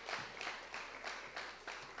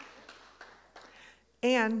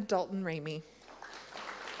 and Dalton Ramey.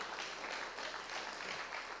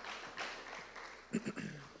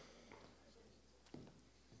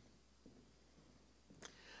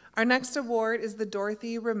 Our next award is the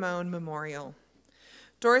Dorothy Ramon Memorial.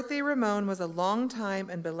 Dorothy Ramon was a longtime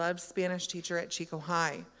and beloved Spanish teacher at Chico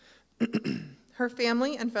High. Her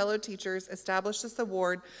family and fellow teachers established this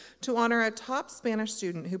award to honor a top Spanish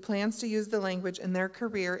student who plans to use the language in their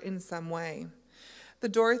career in some way. The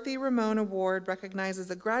Dorothy Ramon Award recognizes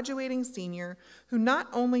a graduating senior who not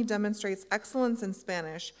only demonstrates excellence in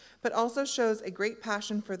Spanish, but also shows a great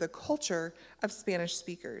passion for the culture of Spanish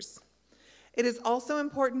speakers. It is also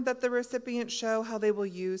important that the recipients show how they will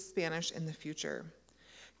use Spanish in the future.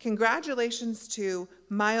 Congratulations to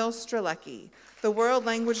Miles Strelecki. The World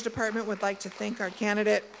Language Department would like to thank our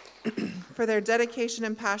candidate for their dedication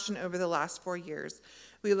and passion over the last 4 years.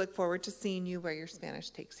 We look forward to seeing you where your Spanish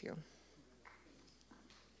takes you.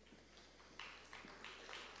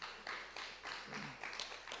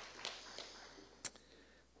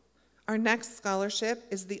 Our next scholarship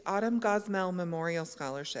is the Autumn Gosmell Memorial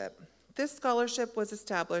Scholarship. This scholarship was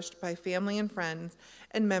established by family and friends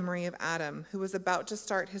in memory of Adam, who was about to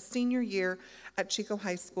start his senior year at Chico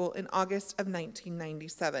High School in August of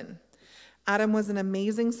 1997. Adam was an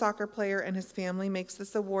amazing soccer player, and his family makes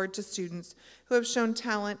this award to students who have shown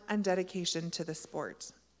talent and dedication to the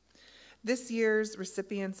sport. This year's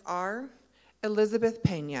recipients are Elizabeth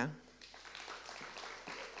Pena,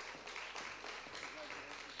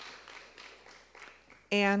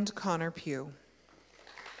 and Connor Pugh.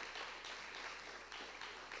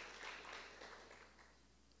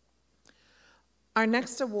 Our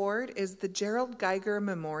next award is the Gerald Geiger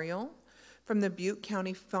Memorial from the Butte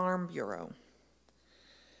County Farm Bureau.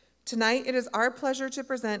 Tonight, it is our pleasure to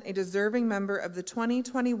present a deserving member of the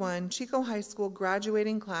 2021 Chico High School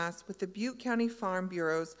graduating class with the Butte County Farm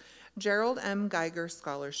Bureau's Gerald M. Geiger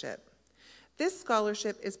Scholarship. This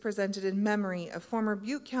scholarship is presented in memory of former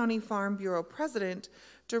Butte County Farm Bureau President,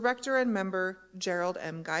 Director, and Member Gerald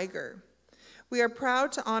M. Geiger. We are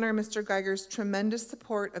proud to honor Mr. Geiger's tremendous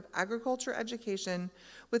support of agriculture education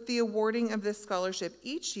with the awarding of this scholarship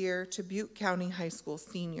each year to Butte County High School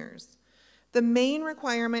seniors. The main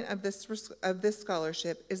requirement of this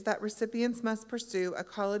scholarship is that recipients must pursue a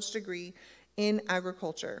college degree in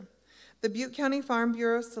agriculture. The Butte County Farm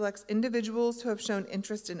Bureau selects individuals who have shown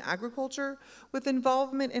interest in agriculture with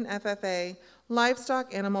involvement in FFA,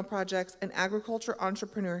 livestock animal projects, and agriculture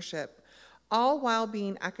entrepreneurship, all while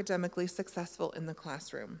being academically successful in the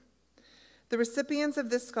classroom. The recipients of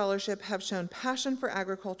this scholarship have shown passion for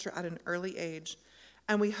agriculture at an early age,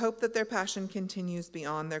 and we hope that their passion continues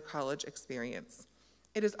beyond their college experience.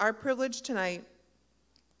 It is our privilege tonight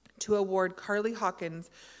to award Carly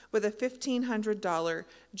Hawkins with a $1,500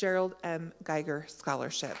 Gerald M. Geiger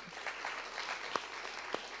Scholarship.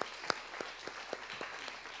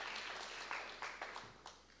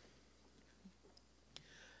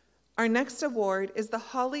 Our next award is the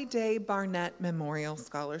Holly Day Barnett Memorial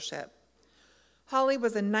Scholarship. Holly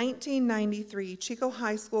was a 1993 Chico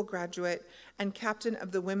High School graduate and captain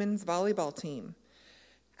of the women's volleyball team.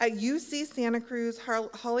 At UC Santa Cruz,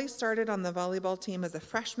 Holly started on the volleyball team as a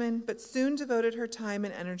freshman, but soon devoted her time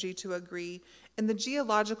and energy to a degree in the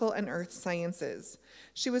geological and earth sciences.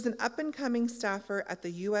 She was an up-and-coming staffer at the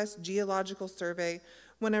U.S. Geological Survey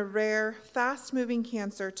when a rare, fast-moving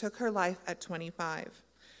cancer took her life at 25.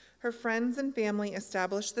 Her friends and family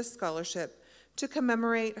established this scholarship to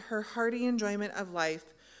commemorate her hearty enjoyment of life,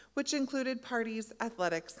 which included parties,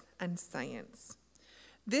 athletics, and science.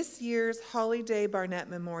 This year's Holly Day Barnett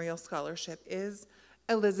Memorial Scholarship is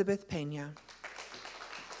Elizabeth Pena.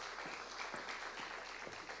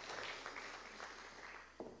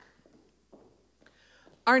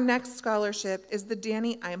 Our next scholarship is the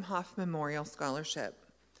Danny Imhoff Memorial Scholarship.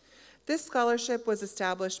 This scholarship was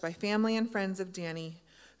established by family and friends of Danny,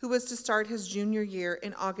 who was to start his junior year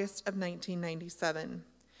in August of 1997.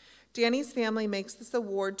 Danny's family makes this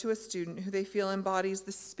award to a student who they feel embodies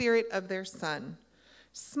the spirit of their son.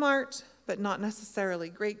 Smart, but not necessarily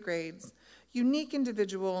great grades, unique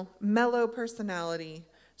individual, mellow personality,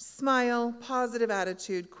 smile, positive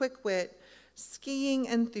attitude, quick wit, skiing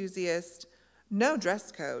enthusiast, no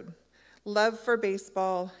dress code, love for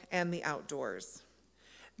baseball and the outdoors.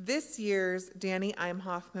 This year's Danny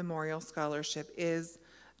Imhoff Memorial Scholarship is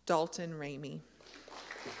Dalton Ramey.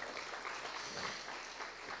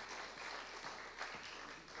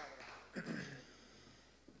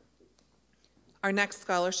 Our next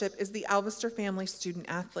scholarship is the Alvester Family Student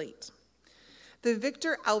Athlete. The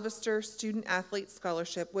Victor Alvester Student Athlete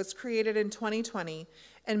Scholarship was created in 2020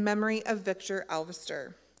 in memory of Victor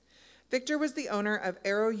Alvester. Victor was the owner of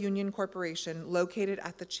Aero Union Corporation, located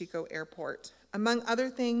at the Chico Airport. Among other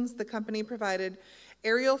things, the company provided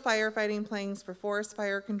aerial firefighting planes for forest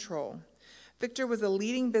fire control. Victor was a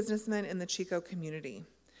leading businessman in the Chico community.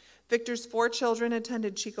 Victor's 4 children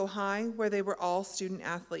attended Chico High, where they were all student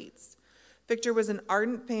athletes. Victor was an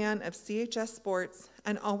ardent fan of CHS sports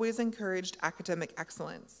and always encouraged academic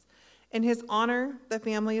excellence. In his honor, the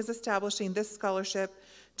family is establishing this scholarship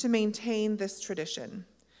to maintain this tradition.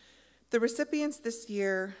 The recipients this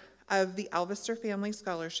year of the Alvister Family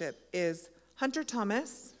Scholarship is Hunter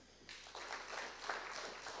Thomas,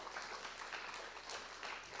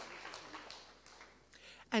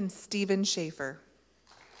 and Stephen Schaefer.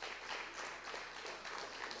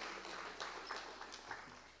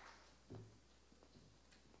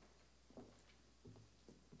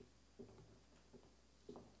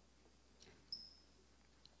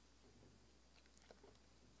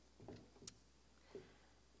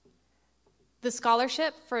 The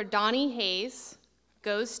scholarship for Donnie Hayes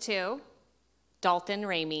goes to Dalton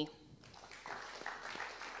Ramey.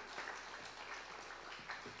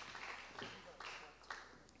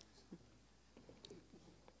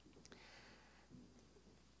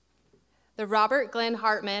 The Robert Glenn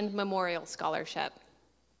Hartman Memorial Scholarship.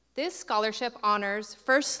 This scholarship honors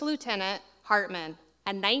First Lieutenant Hartman,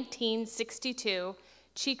 a 1962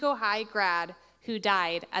 Chico High grad who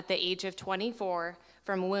died at the age of 24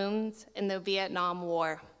 from wounds in the Vietnam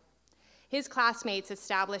War. His classmates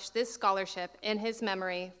established this scholarship in his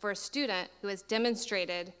memory for a student who has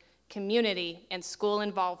demonstrated community and school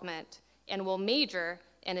involvement and will major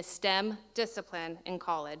in a STEM discipline in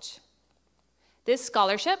college. This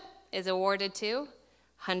scholarship is awarded to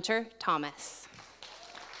Hunter Thomas.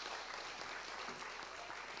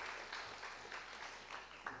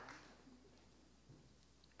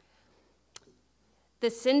 The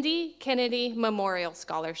Cindy Kennedy Memorial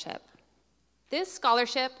Scholarship. This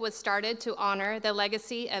scholarship was started to honor the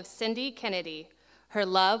legacy of Cindy Kennedy, her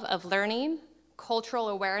love of learning, cultural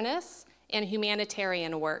awareness, and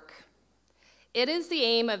humanitarian work. It is the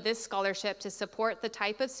aim of this scholarship to support the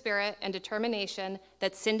type of spirit and determination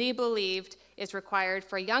that Cindy believed is required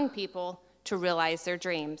for young people to realize their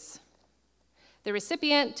dreams. The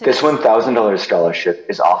recipient to this $1,000 scholarship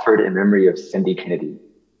is offered in memory of Cindy Kennedy.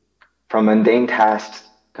 From mundane tasks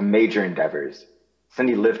to major endeavors,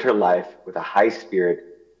 Cindy lived her life with a high spirit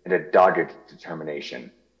and a dogged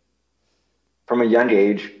determination. From a young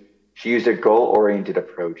age, she used a goal-oriented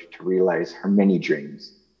approach to realize her many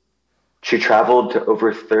dreams. She traveled to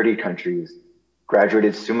over 30 countries,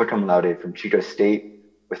 graduated summa cum laude from Chico State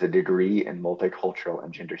with a degree in multicultural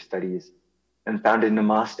and gender studies, and founded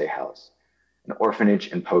Namaste House, an orphanage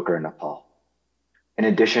in Pokhara, Nepal. In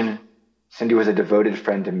addition, Cindy was a devoted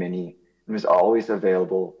friend to many and was always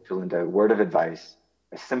available to lend a word of advice,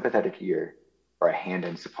 a sympathetic ear, or a hand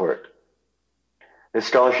in support. This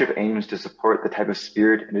scholarship aims to support the type of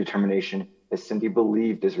spirit and determination that Cindy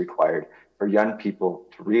believed is required for young people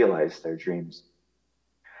to realize their dreams.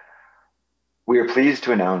 We are pleased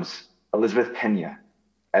to announce Elizabeth Pena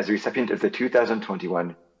as the recipient of the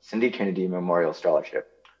 2021 Cindy Kennedy Memorial Scholarship.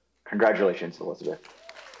 Congratulations, Elizabeth.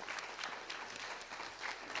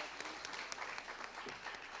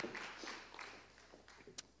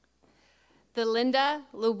 The Linda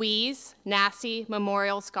Louise Nassy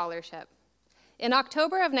Memorial Scholarship. In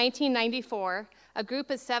October of 1994, a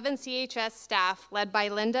group of 7 CHS staff led by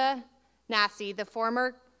Linda Nassy, the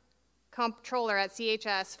former comptroller at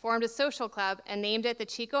CHS, formed a social club and named it the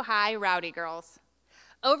Chico High Rowdy Girls.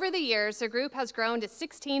 Over the years, the group has grown to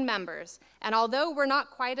 16 members, and although we're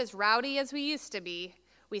not quite as rowdy as we used to be,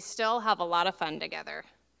 we still have a lot of fun together.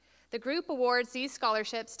 The group awards these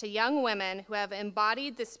scholarships to young women who have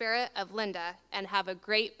embodied the spirit of Linda and have a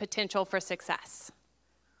great potential for success.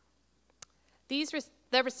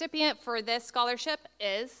 The recipient for this scholarship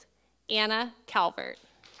is Anna Calvert.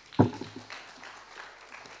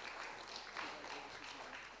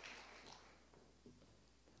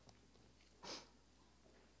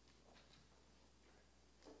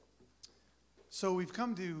 So we've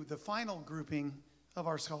come to the final grouping of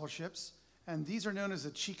our scholarships, and these are known as the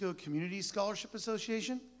Chico Community Scholarship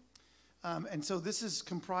Association. And so this is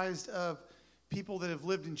comprised of people that have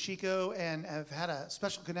lived in Chico and have had a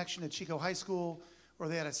special connection to Chico High School, or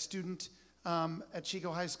they had a student at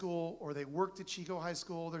Chico High School, or they worked at Chico High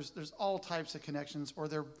School. There's all types of connections, or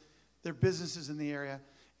they're businesses in the area.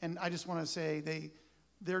 And I just want to say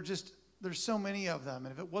there's so many of them.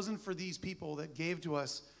 And if it wasn't for these people that gave to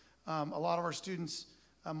us, a lot of our students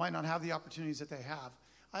might not have the opportunities that they have.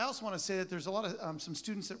 I also want to say that there's a lot of some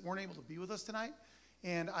students that weren't able to be with us tonight.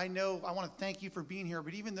 And I want to thank you for being here,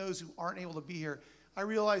 but even those who aren't able to be here, I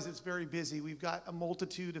realize it's very busy. We've got a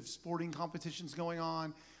multitude of sporting competitions going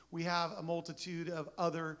on. We have a multitude of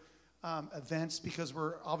other events because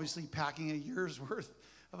we're obviously packing a year's worth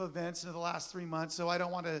of events in the last 3 months. So I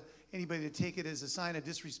don't want anybody to take it as a sign of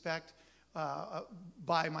disrespect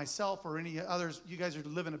by myself or any others. You guys are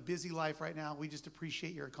living a busy life right now. We just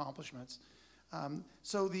appreciate your accomplishments.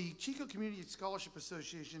 So the Chico Community Scholarship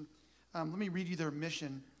Association, let me read you their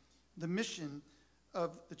mission. The mission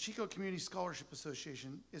of the Chico Community Scholarship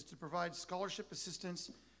Association is to provide scholarship assistance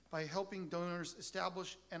by helping donors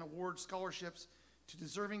establish and award scholarships to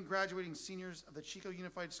deserving graduating seniors of the Chico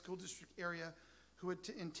Unified School District area who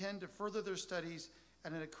intend to further their studies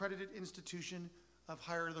at an accredited institution of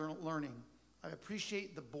higher learning. I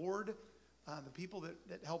appreciate the board, the people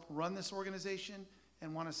that help run this organization,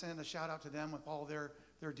 and want to send a shout out to them with all their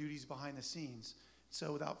duties behind the scenes.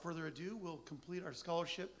 So without further ado, we'll complete our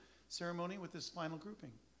scholarship ceremony with this final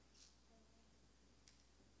grouping.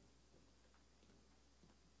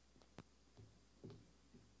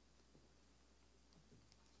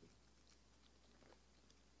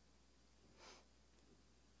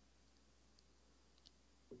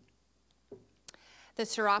 The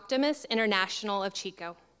Seroptimus International of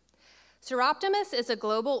Chico. Seroptimus is a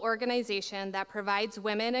global organization that provides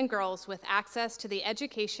women and girls with access to the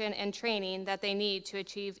education and training that they need to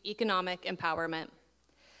achieve economic empowerment.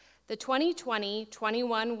 The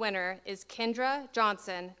 2020-21 winner is Kendra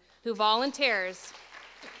Johnson, who volunteers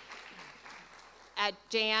at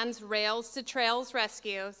Jan's Rails to Trails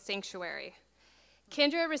Rescue Sanctuary.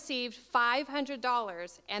 Kendra received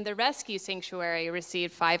 $500, and the Rescue Sanctuary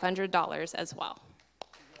received $500 as well.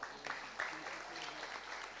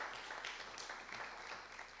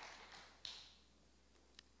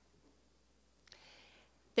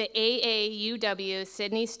 The AAUW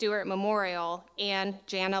Sidney Stewart Memorial and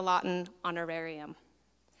Jana Lawton Honorarium.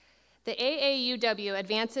 The AAUW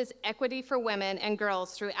advances equity for women and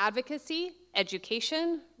girls through advocacy,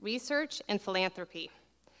 education, research, and philanthropy.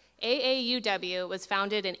 AAUW was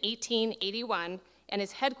founded in 1881 and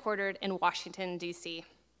is headquartered in Washington, D.C.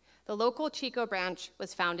 The local Chico branch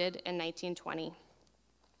was founded in 1920.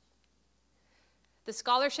 The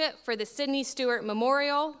scholarship for the Sidney Stewart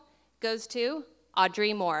Memorial goes to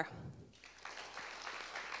Audrey Moore.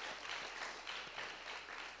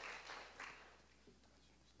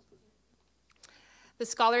 The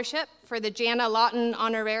scholarship for the Jana Lawton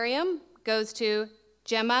Honorarium goes to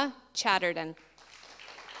Gemma Chatterton.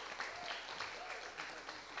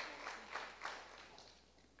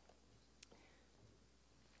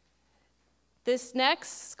 This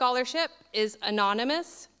next scholarship is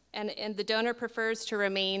anonymous, and the donor prefers to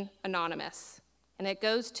remain anonymous. And it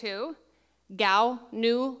goes to Gao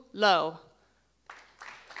Nu Lo.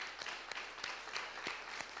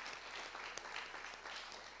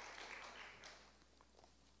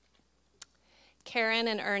 Karen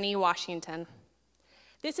and Ernie Washington.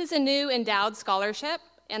 This is a new endowed scholarship,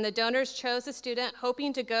 and the donors chose a student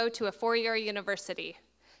hoping to go to a four-year university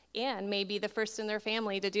and may be the first in their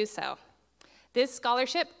family to do so. This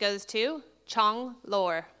scholarship goes to Chong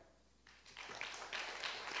Lor.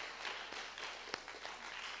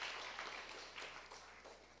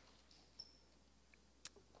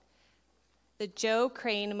 The Joe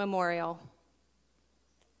Crane Memorial.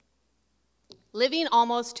 Living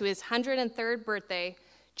almost to his 103rd birthday,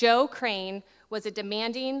 Joe Crane was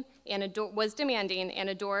demanding and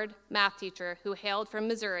adored math teacher who hailed from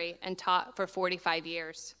Missouri and taught for 45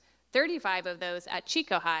 years, 35 of those at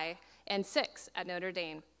Chico High and 6 at Notre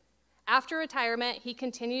Dame. After retirement, he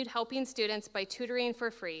continued helping students by tutoring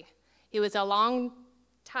for free. He was a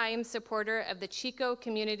long-time supporter of the Chico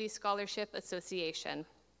Community Scholarship Association.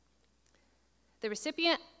 The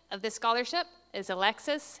recipient of this scholarship is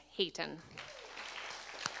Alexis Hayton.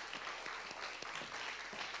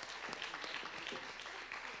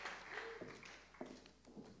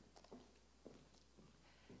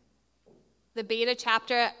 The Beta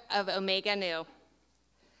Chapter of Omega Nu.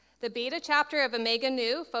 The Beta Chapter of Omega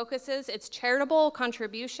Nu focuses its charitable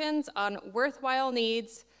contributions on worthwhile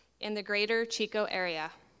needs in the greater Chico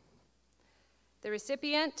area. The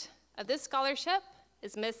recipient of this scholarship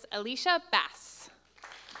is Miss Alicia Bass.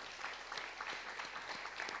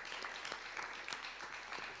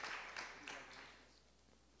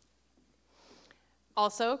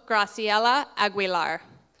 Also, Graciela Aguilar.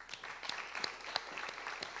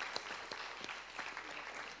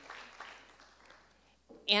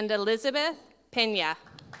 And Elizabeth Pena.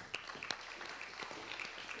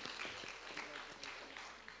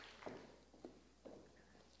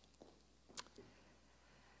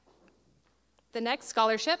 The next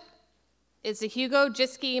scholarship is the Hugo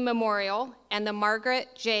Jiske Memorial and the Margaret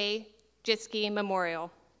J. Jiske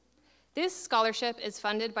Memorial. This scholarship is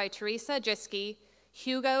funded by Teresa Jiske,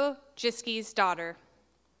 Hugo Jiske's daughter.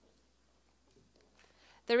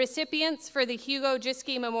 The recipients for the Hugo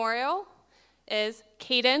Jiske Memorial is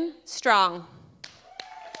Caden Strong.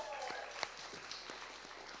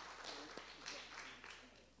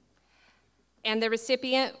 And the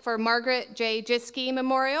recipient for Margaret J. Jiske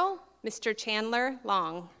Memorial, Mr. Chandler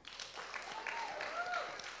Long.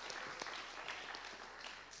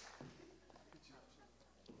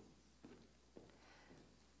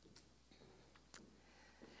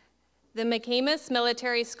 The McCamus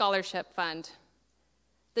Military Scholarship Fund.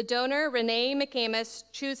 The donor, Renee McCamus,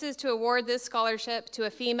 chooses to award this scholarship to a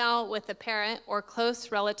female with a parent or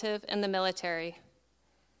close relative in the military.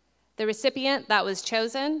 The recipient that was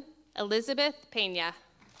chosen, Elizabeth Pena.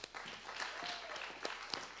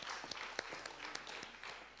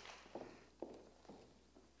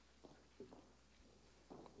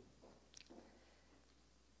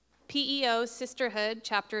 PEO Sisterhood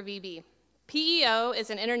Chapter VB. PEO is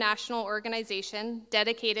an international organization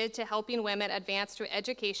dedicated to helping women advance through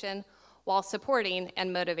education while supporting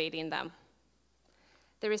and motivating them.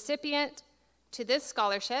 The recipient to this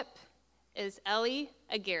scholarship is Ellie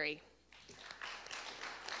Aguirre.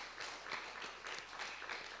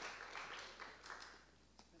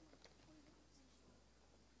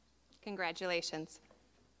 Congratulations.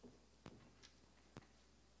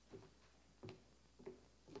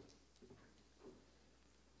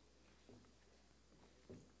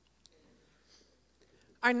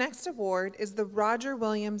 Our next award is the Roger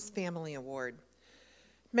Williams Family Award.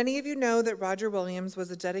 Many of you know that Roger Williams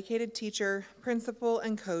was a dedicated teacher, principal,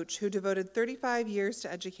 and coach who devoted 35 years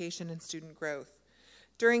to education and student growth.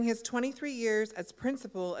 During his 23 years as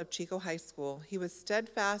principal of Chico High School, he was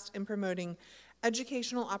steadfast in promoting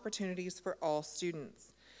educational opportunities for all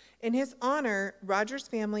students. In his honor, Roger's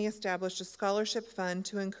family established a scholarship fund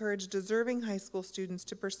to encourage deserving high school students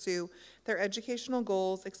to pursue their educational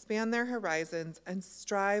goals, expand their horizons, and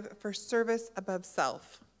strive for service above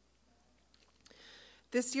self.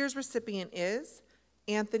 This year's recipient is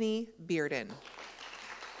Anthony Bearden.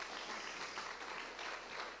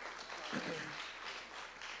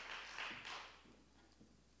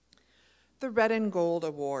 The Red and Gold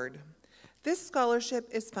Award. This scholarship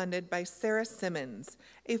is funded by Sarah Simmons,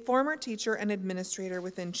 a former teacher and administrator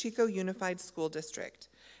within Chico Unified School District.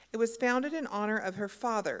 It was founded in honor of her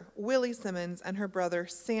father, Willie Simmons, and her brother,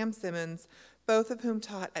 Sam Simmons, both of whom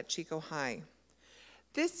taught at Chico High.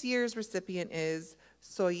 This year's recipient is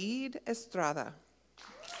Soyid Estrada.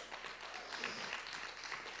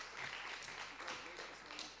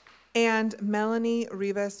 And Melanie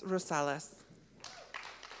Rivas Rosales.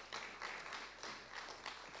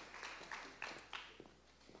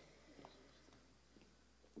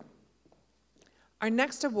 Our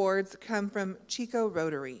next awards come from Chico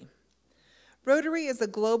Rotary. Rotary is a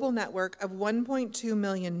global network of 1.2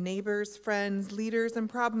 million neighbors, friends, leaders, and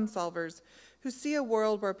problem solvers who see a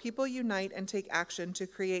world where people unite and take action to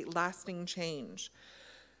create lasting change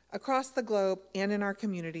across the globe and in our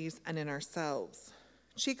communities and in ourselves.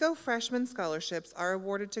 Chico Freshman Scholarships are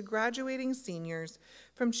awarded to graduating seniors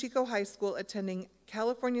from Chico High School attending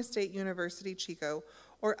California State University, Chico,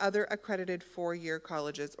 or other accredited four-year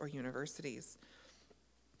colleges or universities.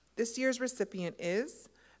 This year's recipient is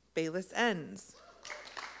Bayless Enns.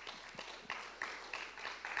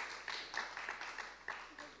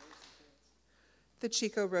 The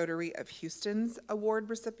Chico Rotary of Houston's award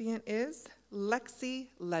recipient is Lexi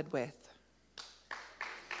Ledwith.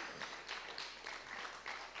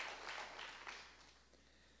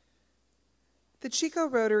 The Chico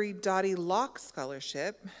Rotary Dottie Locke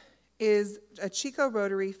Scholarship is a Chico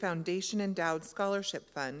Rotary Foundation endowed scholarship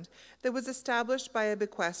fund that was established by a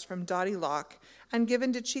bequest from Dottie Locke and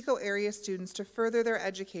given to Chico area students to further their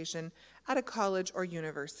education at a college or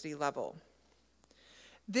university level.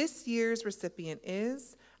 This year's recipient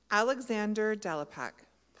is Alexander Delapac.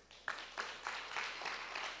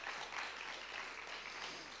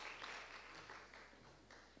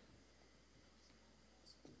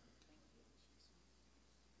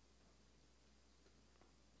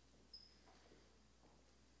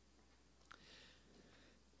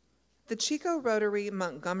 The Chico Rotary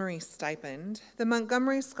Montgomery Stipend, the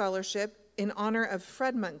Montgomery Scholarship in honor of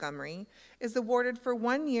Fred Montgomery, is awarded for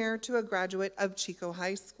 1 year to a graduate of Chico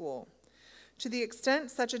High School. To the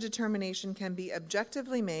extent such a determination can be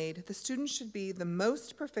objectively made, the student should be the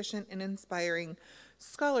most proficient and inspiring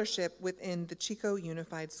scholarship within the Chico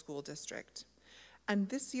Unified School District. And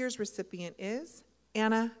this year's recipient is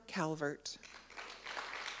Anna Calvert.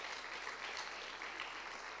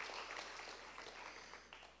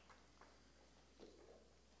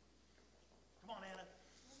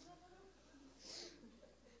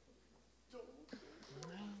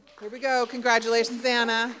 Here we go. Congratulations,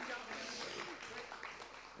 Anna.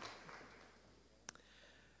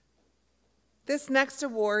 This next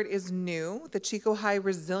award is new, the Chico High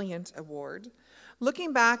Resilient Award.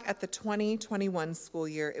 Looking back at the 2021 school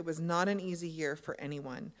year, it was not an easy year for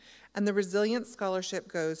anyone, and the Resilient Scholarship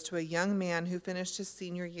goes to a young man who finished his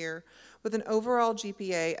senior year with an overall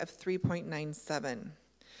GPA of 3.97.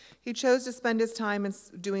 He chose to spend his time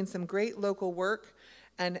doing some great local work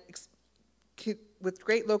and with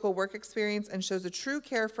great local work experience, and shows a true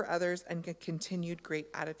care for others and a continued great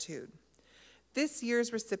attitude. This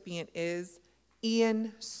year's recipient is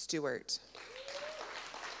Ian Stewart.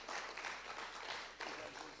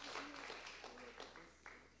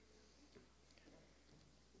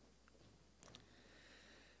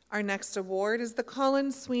 Our next award is the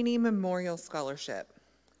Colin Sweeney Memorial Scholarship.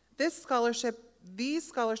 These scholarship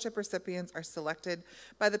recipients are selected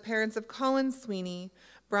by the parents of Colin Sweeney,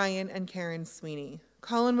 Brian and Karen Sweeney.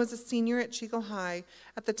 Colin was a senior at Chico High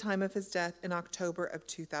at the time of his death in October of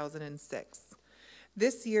 2006.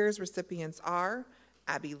 This year's recipients are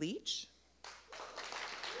Abby Leach,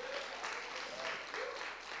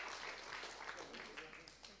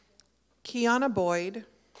 Kiana Boyd,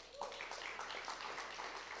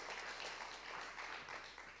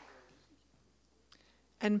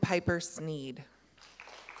 and Piper Sneed.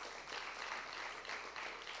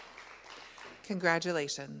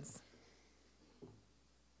 Congratulations.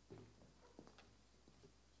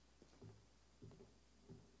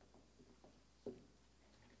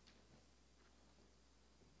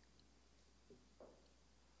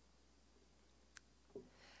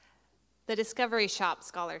 The Discovery Shop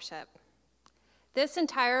Scholarship. This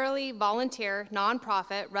entirely volunteer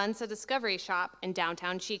nonprofit runs a discovery shop in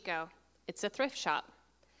downtown Chico. It's a thrift shop.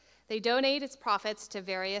 They donate its profits to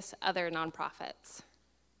various other nonprofits.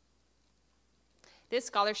 This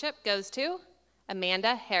scholarship goes to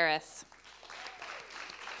Amanda Harris.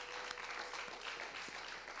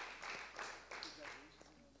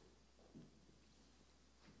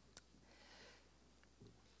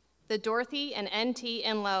 The Dorothy and N.T.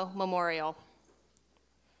 Enlow Memorial.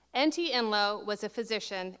 N.T. Enlow was a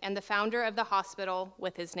physician and the founder of the hospital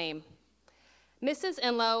with his name. Mrs.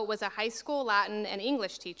 Enlow was a high school Latin and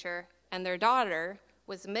English teacher, and their daughter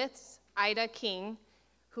was Miss Ida King,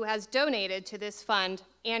 who has donated to this fund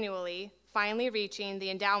annually, finally reaching the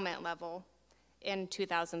endowment level in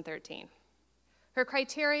 2013. Her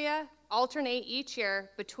criteria alternate each year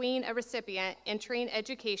between a recipient entering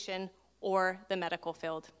education or the medical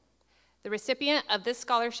field. The recipient of this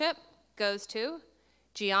scholarship goes to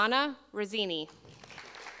Gianna Razzini.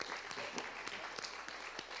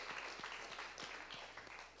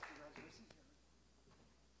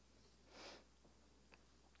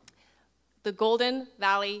 The Golden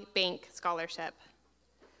Valley Bank Scholarship.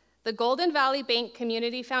 The Golden Valley Bank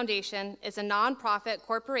Community Foundation is a nonprofit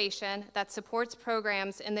corporation that supports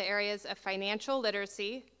programs in the areas of financial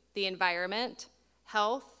literacy, the environment,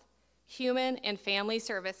 health, human and family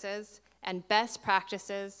services, and best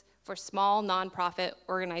practices for small nonprofit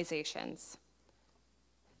organizations.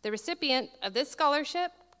 The recipient of this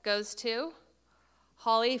scholarship goes to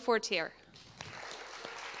Holly Fortier.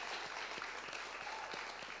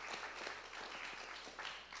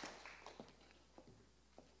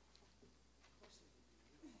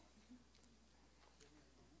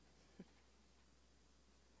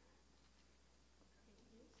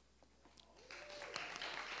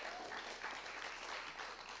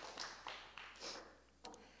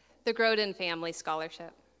 The Groden Family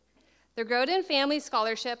Scholarship. The Groden Family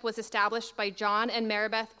Scholarship was established by John and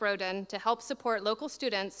Maribeth Groden to help support local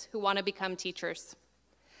students who want to become teachers.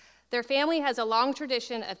 Their family has a long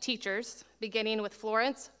tradition of teachers, beginning with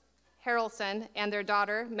Florence Harrelson and their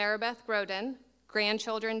daughter, Maribeth Groden,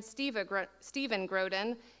 grandchildren Stephen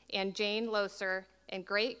Groden and Jane Loser, and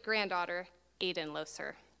great-granddaughter Aiden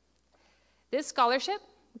Loser. This scholarship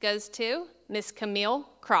goes to Miss Camille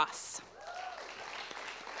Cross.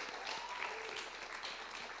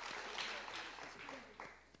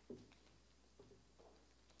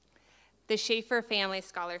 The Schaefer Family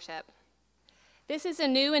Scholarship. This is a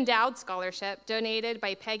new endowed scholarship donated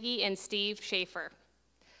by Peggy and Steve Schaefer.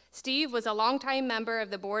 Steve was a longtime member of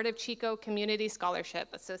the board of Chico Community Scholarship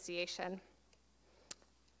Association.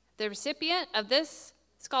 The recipient of this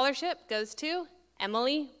scholarship goes to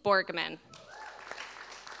Emily Borgman.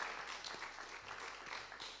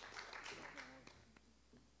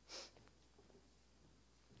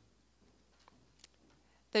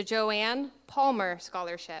 The Joanne Palmer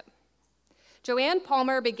Scholarship. Joanne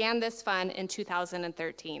Palmer began this fund in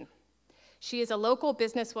 2013. She is a local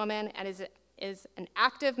businesswoman and is is an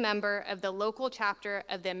active member of the local chapter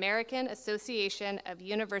of the American Association of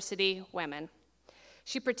University Women.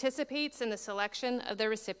 She participates in the selection of the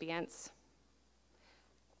recipients.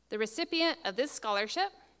 The recipient of this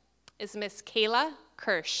scholarship is Miss Kayla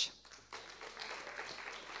Kirsch.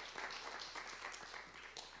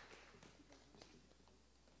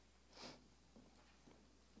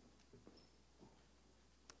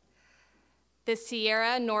 The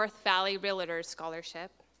Sierra North Valley Realtors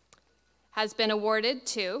Scholarship has been awarded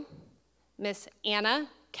to Miss Anna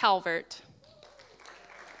Calvert.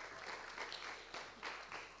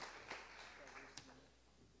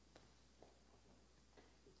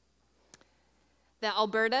 The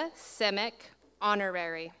Alberta CIMIC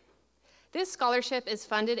Honorary. This scholarship is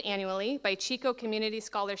funded annually by Chico Community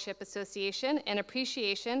Scholarship Association in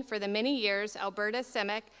appreciation for the many years Alberta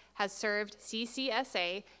CIMIC has served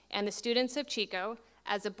CCSA and the students of Chico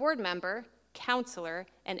as a board member, counselor,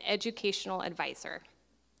 and educational advisor.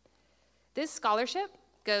 This scholarship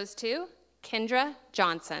goes to Kendra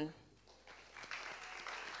Johnson.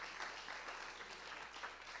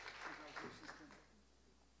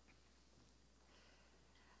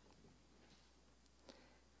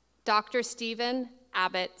 Dr. Stephen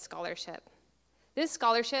Abbott Scholarship. This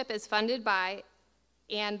scholarship is funded by,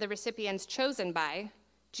 and the recipients chosen by,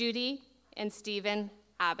 Judy and Stephen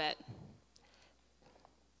Abbott.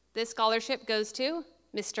 This scholarship goes to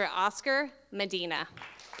Mr. Oscar Medina.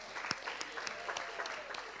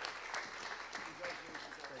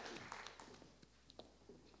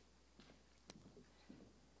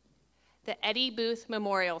 The Eddie Booth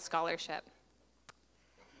Memorial Scholarship.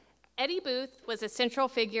 Eddie Booth was a central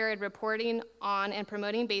figure in reporting on and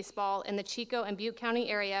promoting baseball in the Chico and Butte County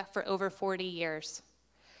area for over 40 years.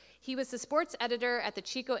 He was the sports editor at the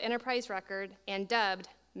Chico Enterprise Record and dubbed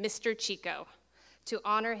Mr. Chico to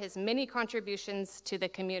honor his many contributions to the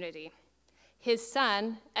community. His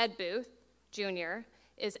son, Ed Booth, Jr.,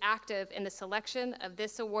 is active in the selection of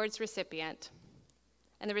this award's recipient.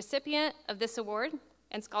 And the recipient of this award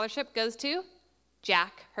and scholarship goes to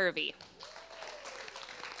Jack Hervey.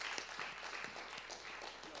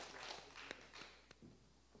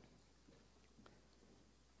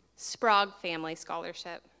 Sprague Family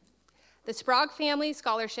Scholarship. The Sprague Family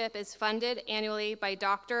Scholarship is funded annually by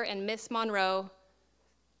Dr. and Miss Monroe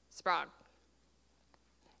Sprague.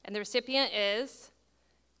 And the recipient is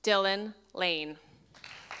Dylan Lane.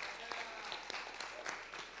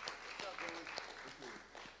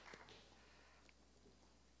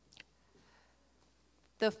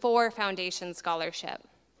 The Fore Foundation Scholarship.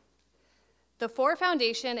 The Fore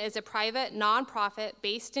Foundation is a private nonprofit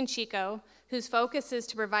based in Chico whose focus is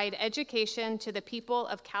to provide education to the people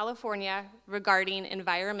of California regarding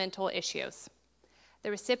environmental issues.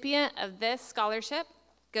 The recipient of this scholarship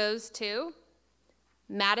goes to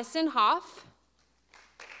Madison Hoff,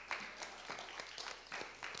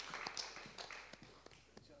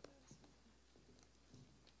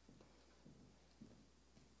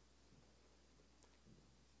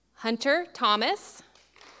 Hunter Thomas,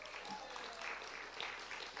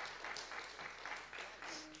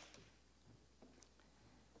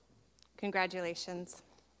 congratulations.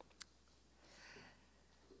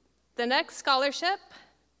 The next scholarship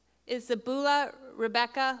is the Bula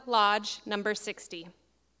Rebecca Lodge, number 60.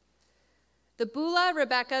 The Bula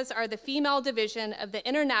Rebeccas are the female division of the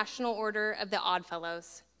International Order of the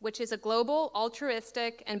Oddfellows, which is a global,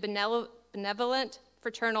 altruistic, and benevolent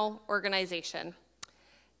fraternal organization.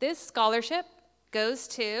 This scholarship goes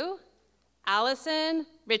to Allison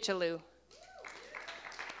Richelieu.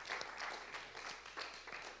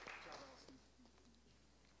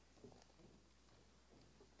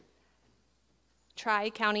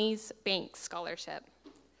 Tri-Counties Bank Scholarship.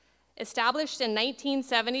 Established in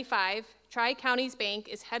 1975, Tri-Counties Bank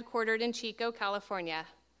is headquartered in Chico, California.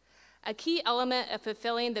 A key element of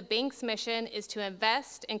fulfilling the bank's mission is to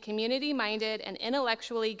invest in community-minded and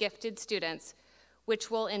intellectually gifted students,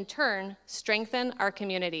 which will in turn strengthen our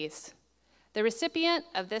communities. The recipient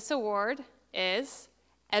of this award is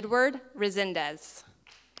Edward Resendez.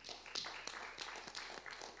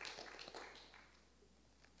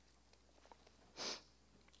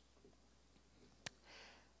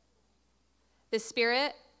 The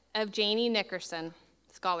Spirit of Janie Nickerson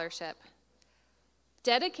Scholarship.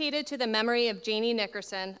 Dedicated to the memory of Janie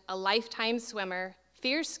Nickerson, a lifetime swimmer,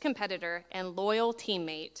 fierce competitor, and loyal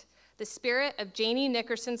teammate, the Spirit of Janie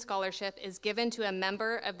Nickerson Scholarship is given to a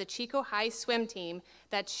member of the Chico High swim team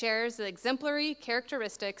that shares the exemplary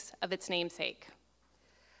characteristics of its namesake.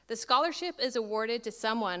 The scholarship is awarded to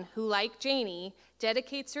someone who, like Janie,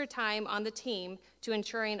 dedicates her time on the team to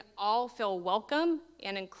ensuring all feel welcome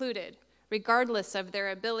and included, regardless of their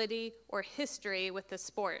ability or history with the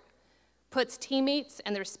sport, puts teammates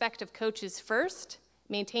and the respective coaches first,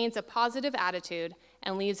 maintains a positive attitude,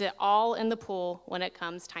 and leaves it all in the pool when it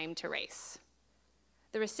comes time to race.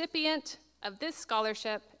 The recipient of this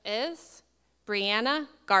scholarship is Brianna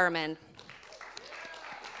Garman.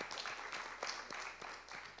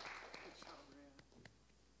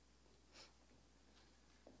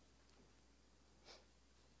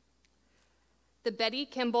 The Betty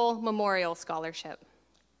Kimball Memorial Scholarship.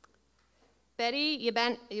 Betty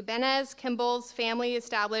Ibanez Kimball's family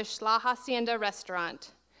established La Hacienda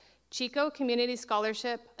Restaurant. Chico Community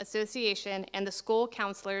Scholarship Association and the school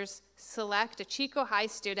counselors select a Chico High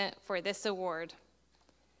student for this award.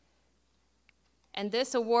 And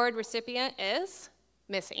this award recipient is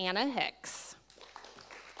Miss Anna Hicks.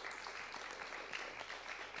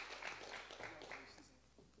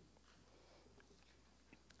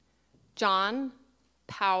 John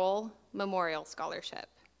Powell Memorial Scholarship.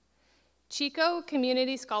 Chico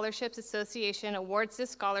Community Scholarships Association awards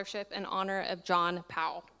this scholarship in honor of John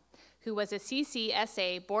Powell, who was a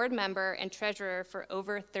CCSA board member and treasurer for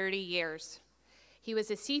over 30 years. He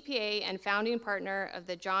was a CPA and founding partner of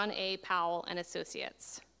the John A. Powell and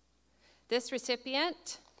Associates. This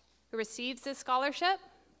recipient who receives this scholarship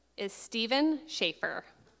is Stephen Schaefer.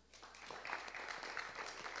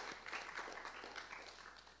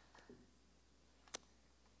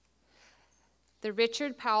 The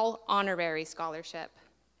Richard Powell Honorary Scholarship.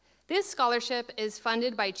 This scholarship is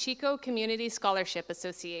funded by Chico Community Scholarship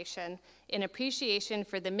Association in appreciation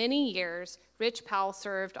for the many years Rich Powell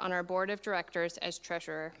served on our board of directors as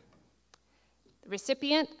treasurer. The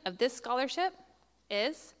recipient of this scholarship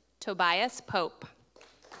is Tobias Pope.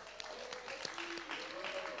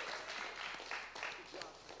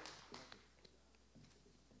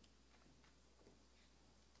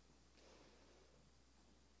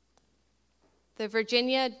 The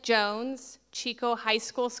Virginia Jones Chico High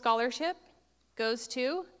School Scholarship goes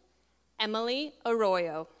to Emily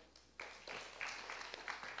Arroyo.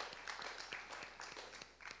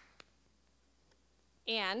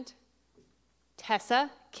 And Tessa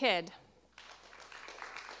Kidd.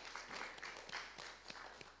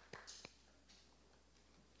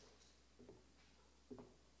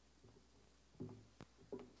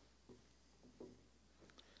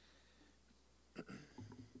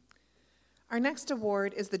 Our next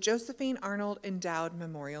award is the Josephine Arnold Endowed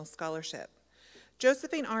Memorial Scholarship.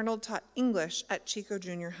 Josephine Arnold taught English at Chico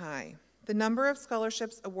Junior High. The number of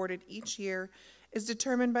scholarships awarded each year is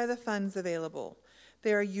determined by the funds available.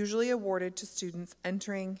 They are usually awarded to students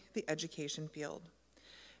entering the education field.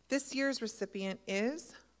 This year's recipient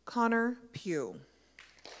is Connor Pugh.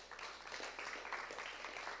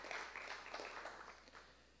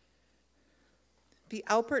 The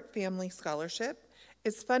Alpert Family Scholarship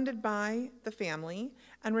is funded by the family,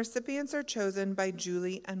 and recipients are chosen by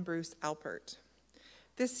Julie and Bruce Alpert.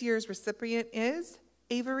 This year's recipient is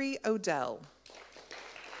Avery Odell.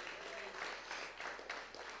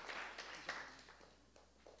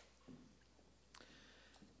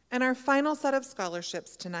 And our final set of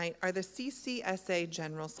scholarships tonight are the CCSA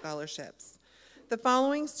General Scholarships. The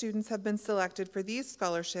following students have been selected for these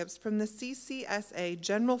scholarships from the CCSA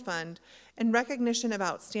General Fund in recognition of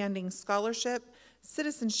outstanding scholarship,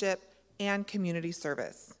 citizenship, and community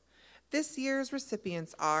service. This year's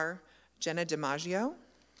recipients are Jenna DiMaggio,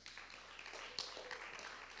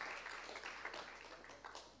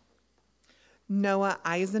 Noah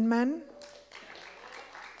Eisenman,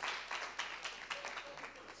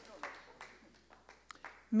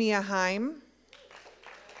 Mia Heim,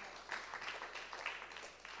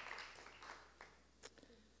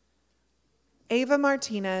 Ava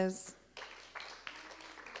Martinez,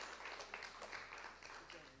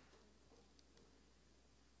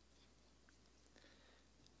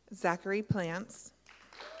 Zachary Plants,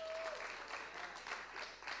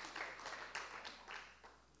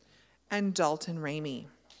 and Dalton Ramey.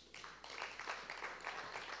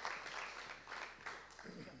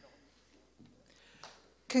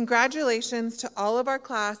 Congratulations to all of our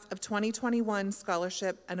class of 2021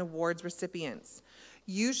 scholarship and awards recipients.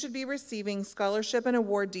 You should be receiving scholarship and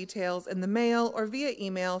award details in the mail or via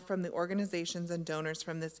email from the organizations and donors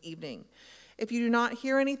from this evening. If you do not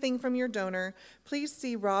hear anything from your donor, please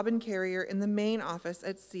see Robin Carrier in the main office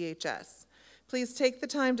at CHS. Please take the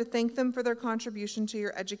time to thank them for their contribution to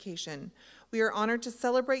your education. We are honored to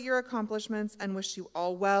celebrate your accomplishments and wish you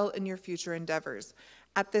all well in your future endeavors.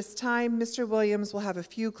 At this time, Mr. Williams will have a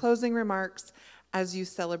few closing remarks as you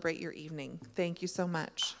celebrate your evening. Thank you so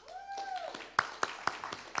much.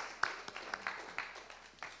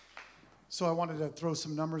 So I wanted to throw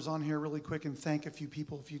some numbers on here really quick and thank a few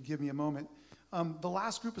people if you'd give me a moment. The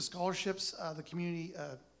last group of scholarships, the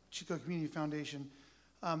Chico Community Foundation,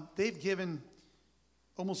 they've given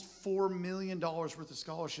almost $4 million worth of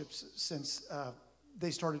scholarships since they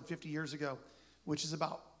started 50 years ago, which is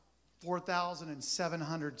about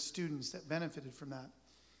 4,700 students that benefited from that.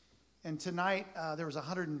 And tonight, there was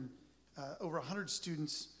over 100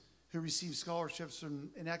 students who received scholarships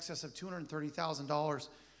in excess of $230,000.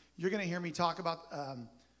 You're going to hear me talk about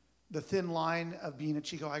the thin line of being a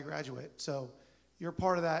Chico High graduate. So you're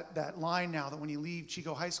part of that line now, that when you leave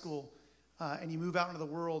Chico High School and you move out into the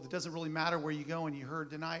world, it doesn't really matter where you go. And you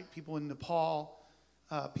heard tonight people in Nepal,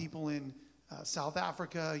 people in South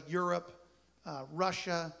Africa, Europe,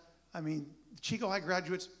 Russia. I mean, Chico High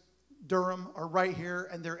graduates, Durham, are right here,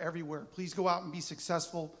 and they're everywhere. Please go out and be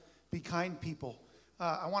successful. Be kind people.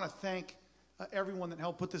 I want to thank everyone that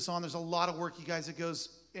helped put this on. There's a lot of work, you guys, that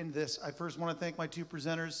goes into this. I first want to thank my two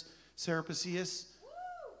presenters, Sarah Pasillas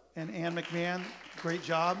and Ann McMahon. Great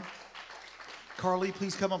job. Carly,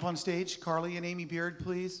 please come up on stage. Carly and Amy Beard,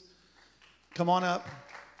 please. Come on up.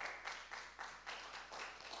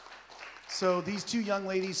 So these two young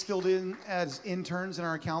ladies filled in as interns in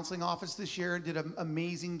our counseling office this year and did an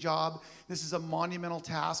amazing job. This is a monumental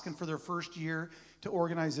task, and for their first year to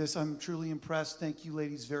organize this, I'm truly impressed. Thank you,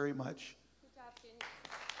 ladies, very much. Good job, Jenny.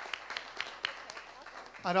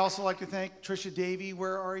 I'd also like to thank Tricia Davey.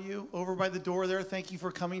 Where are you? Over by the door there. Thank you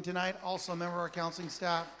for coming tonight. Also a member of our counseling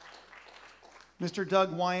staff. Mr.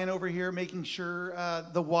 Doug Wyan over here, making sure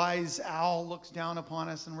the wise owl looks down upon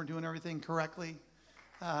us and we're doing everything correctly.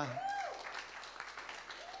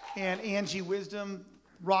 And Angie Wisdom,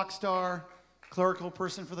 rock star, clerical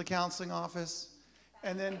person for the counseling office.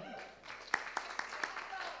 And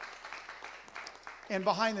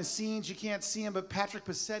behind the scenes, you can't see him, but Patrick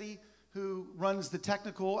Passetti, who runs the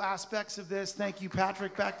technical aspects of this. Thank you,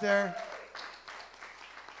 Patrick, back there.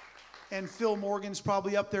 And Phil Morgan's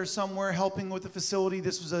probably up there somewhere helping with the facility.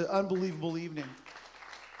 This was an unbelievable evening.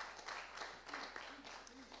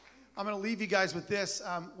 I'm going to leave you guys with this.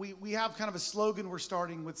 We have kind of a slogan we're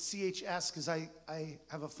starting with CHS, because I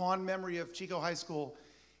have a fond memory of Chico High School.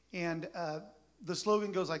 And the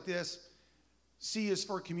slogan goes like this: C is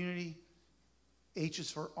for community, H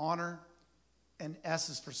is for honor, and S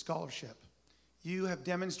is for scholarship. You have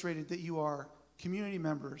demonstrated that you are community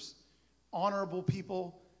members, honorable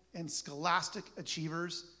people, and scholastic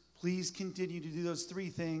achievers. Please continue to do those three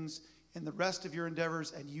things in the rest of your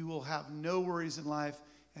endeavors, and you will have no worries in life,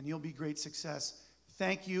 and you'll be great success.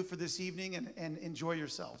 Thank you for this evening, and enjoy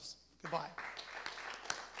yourselves. Goodbye.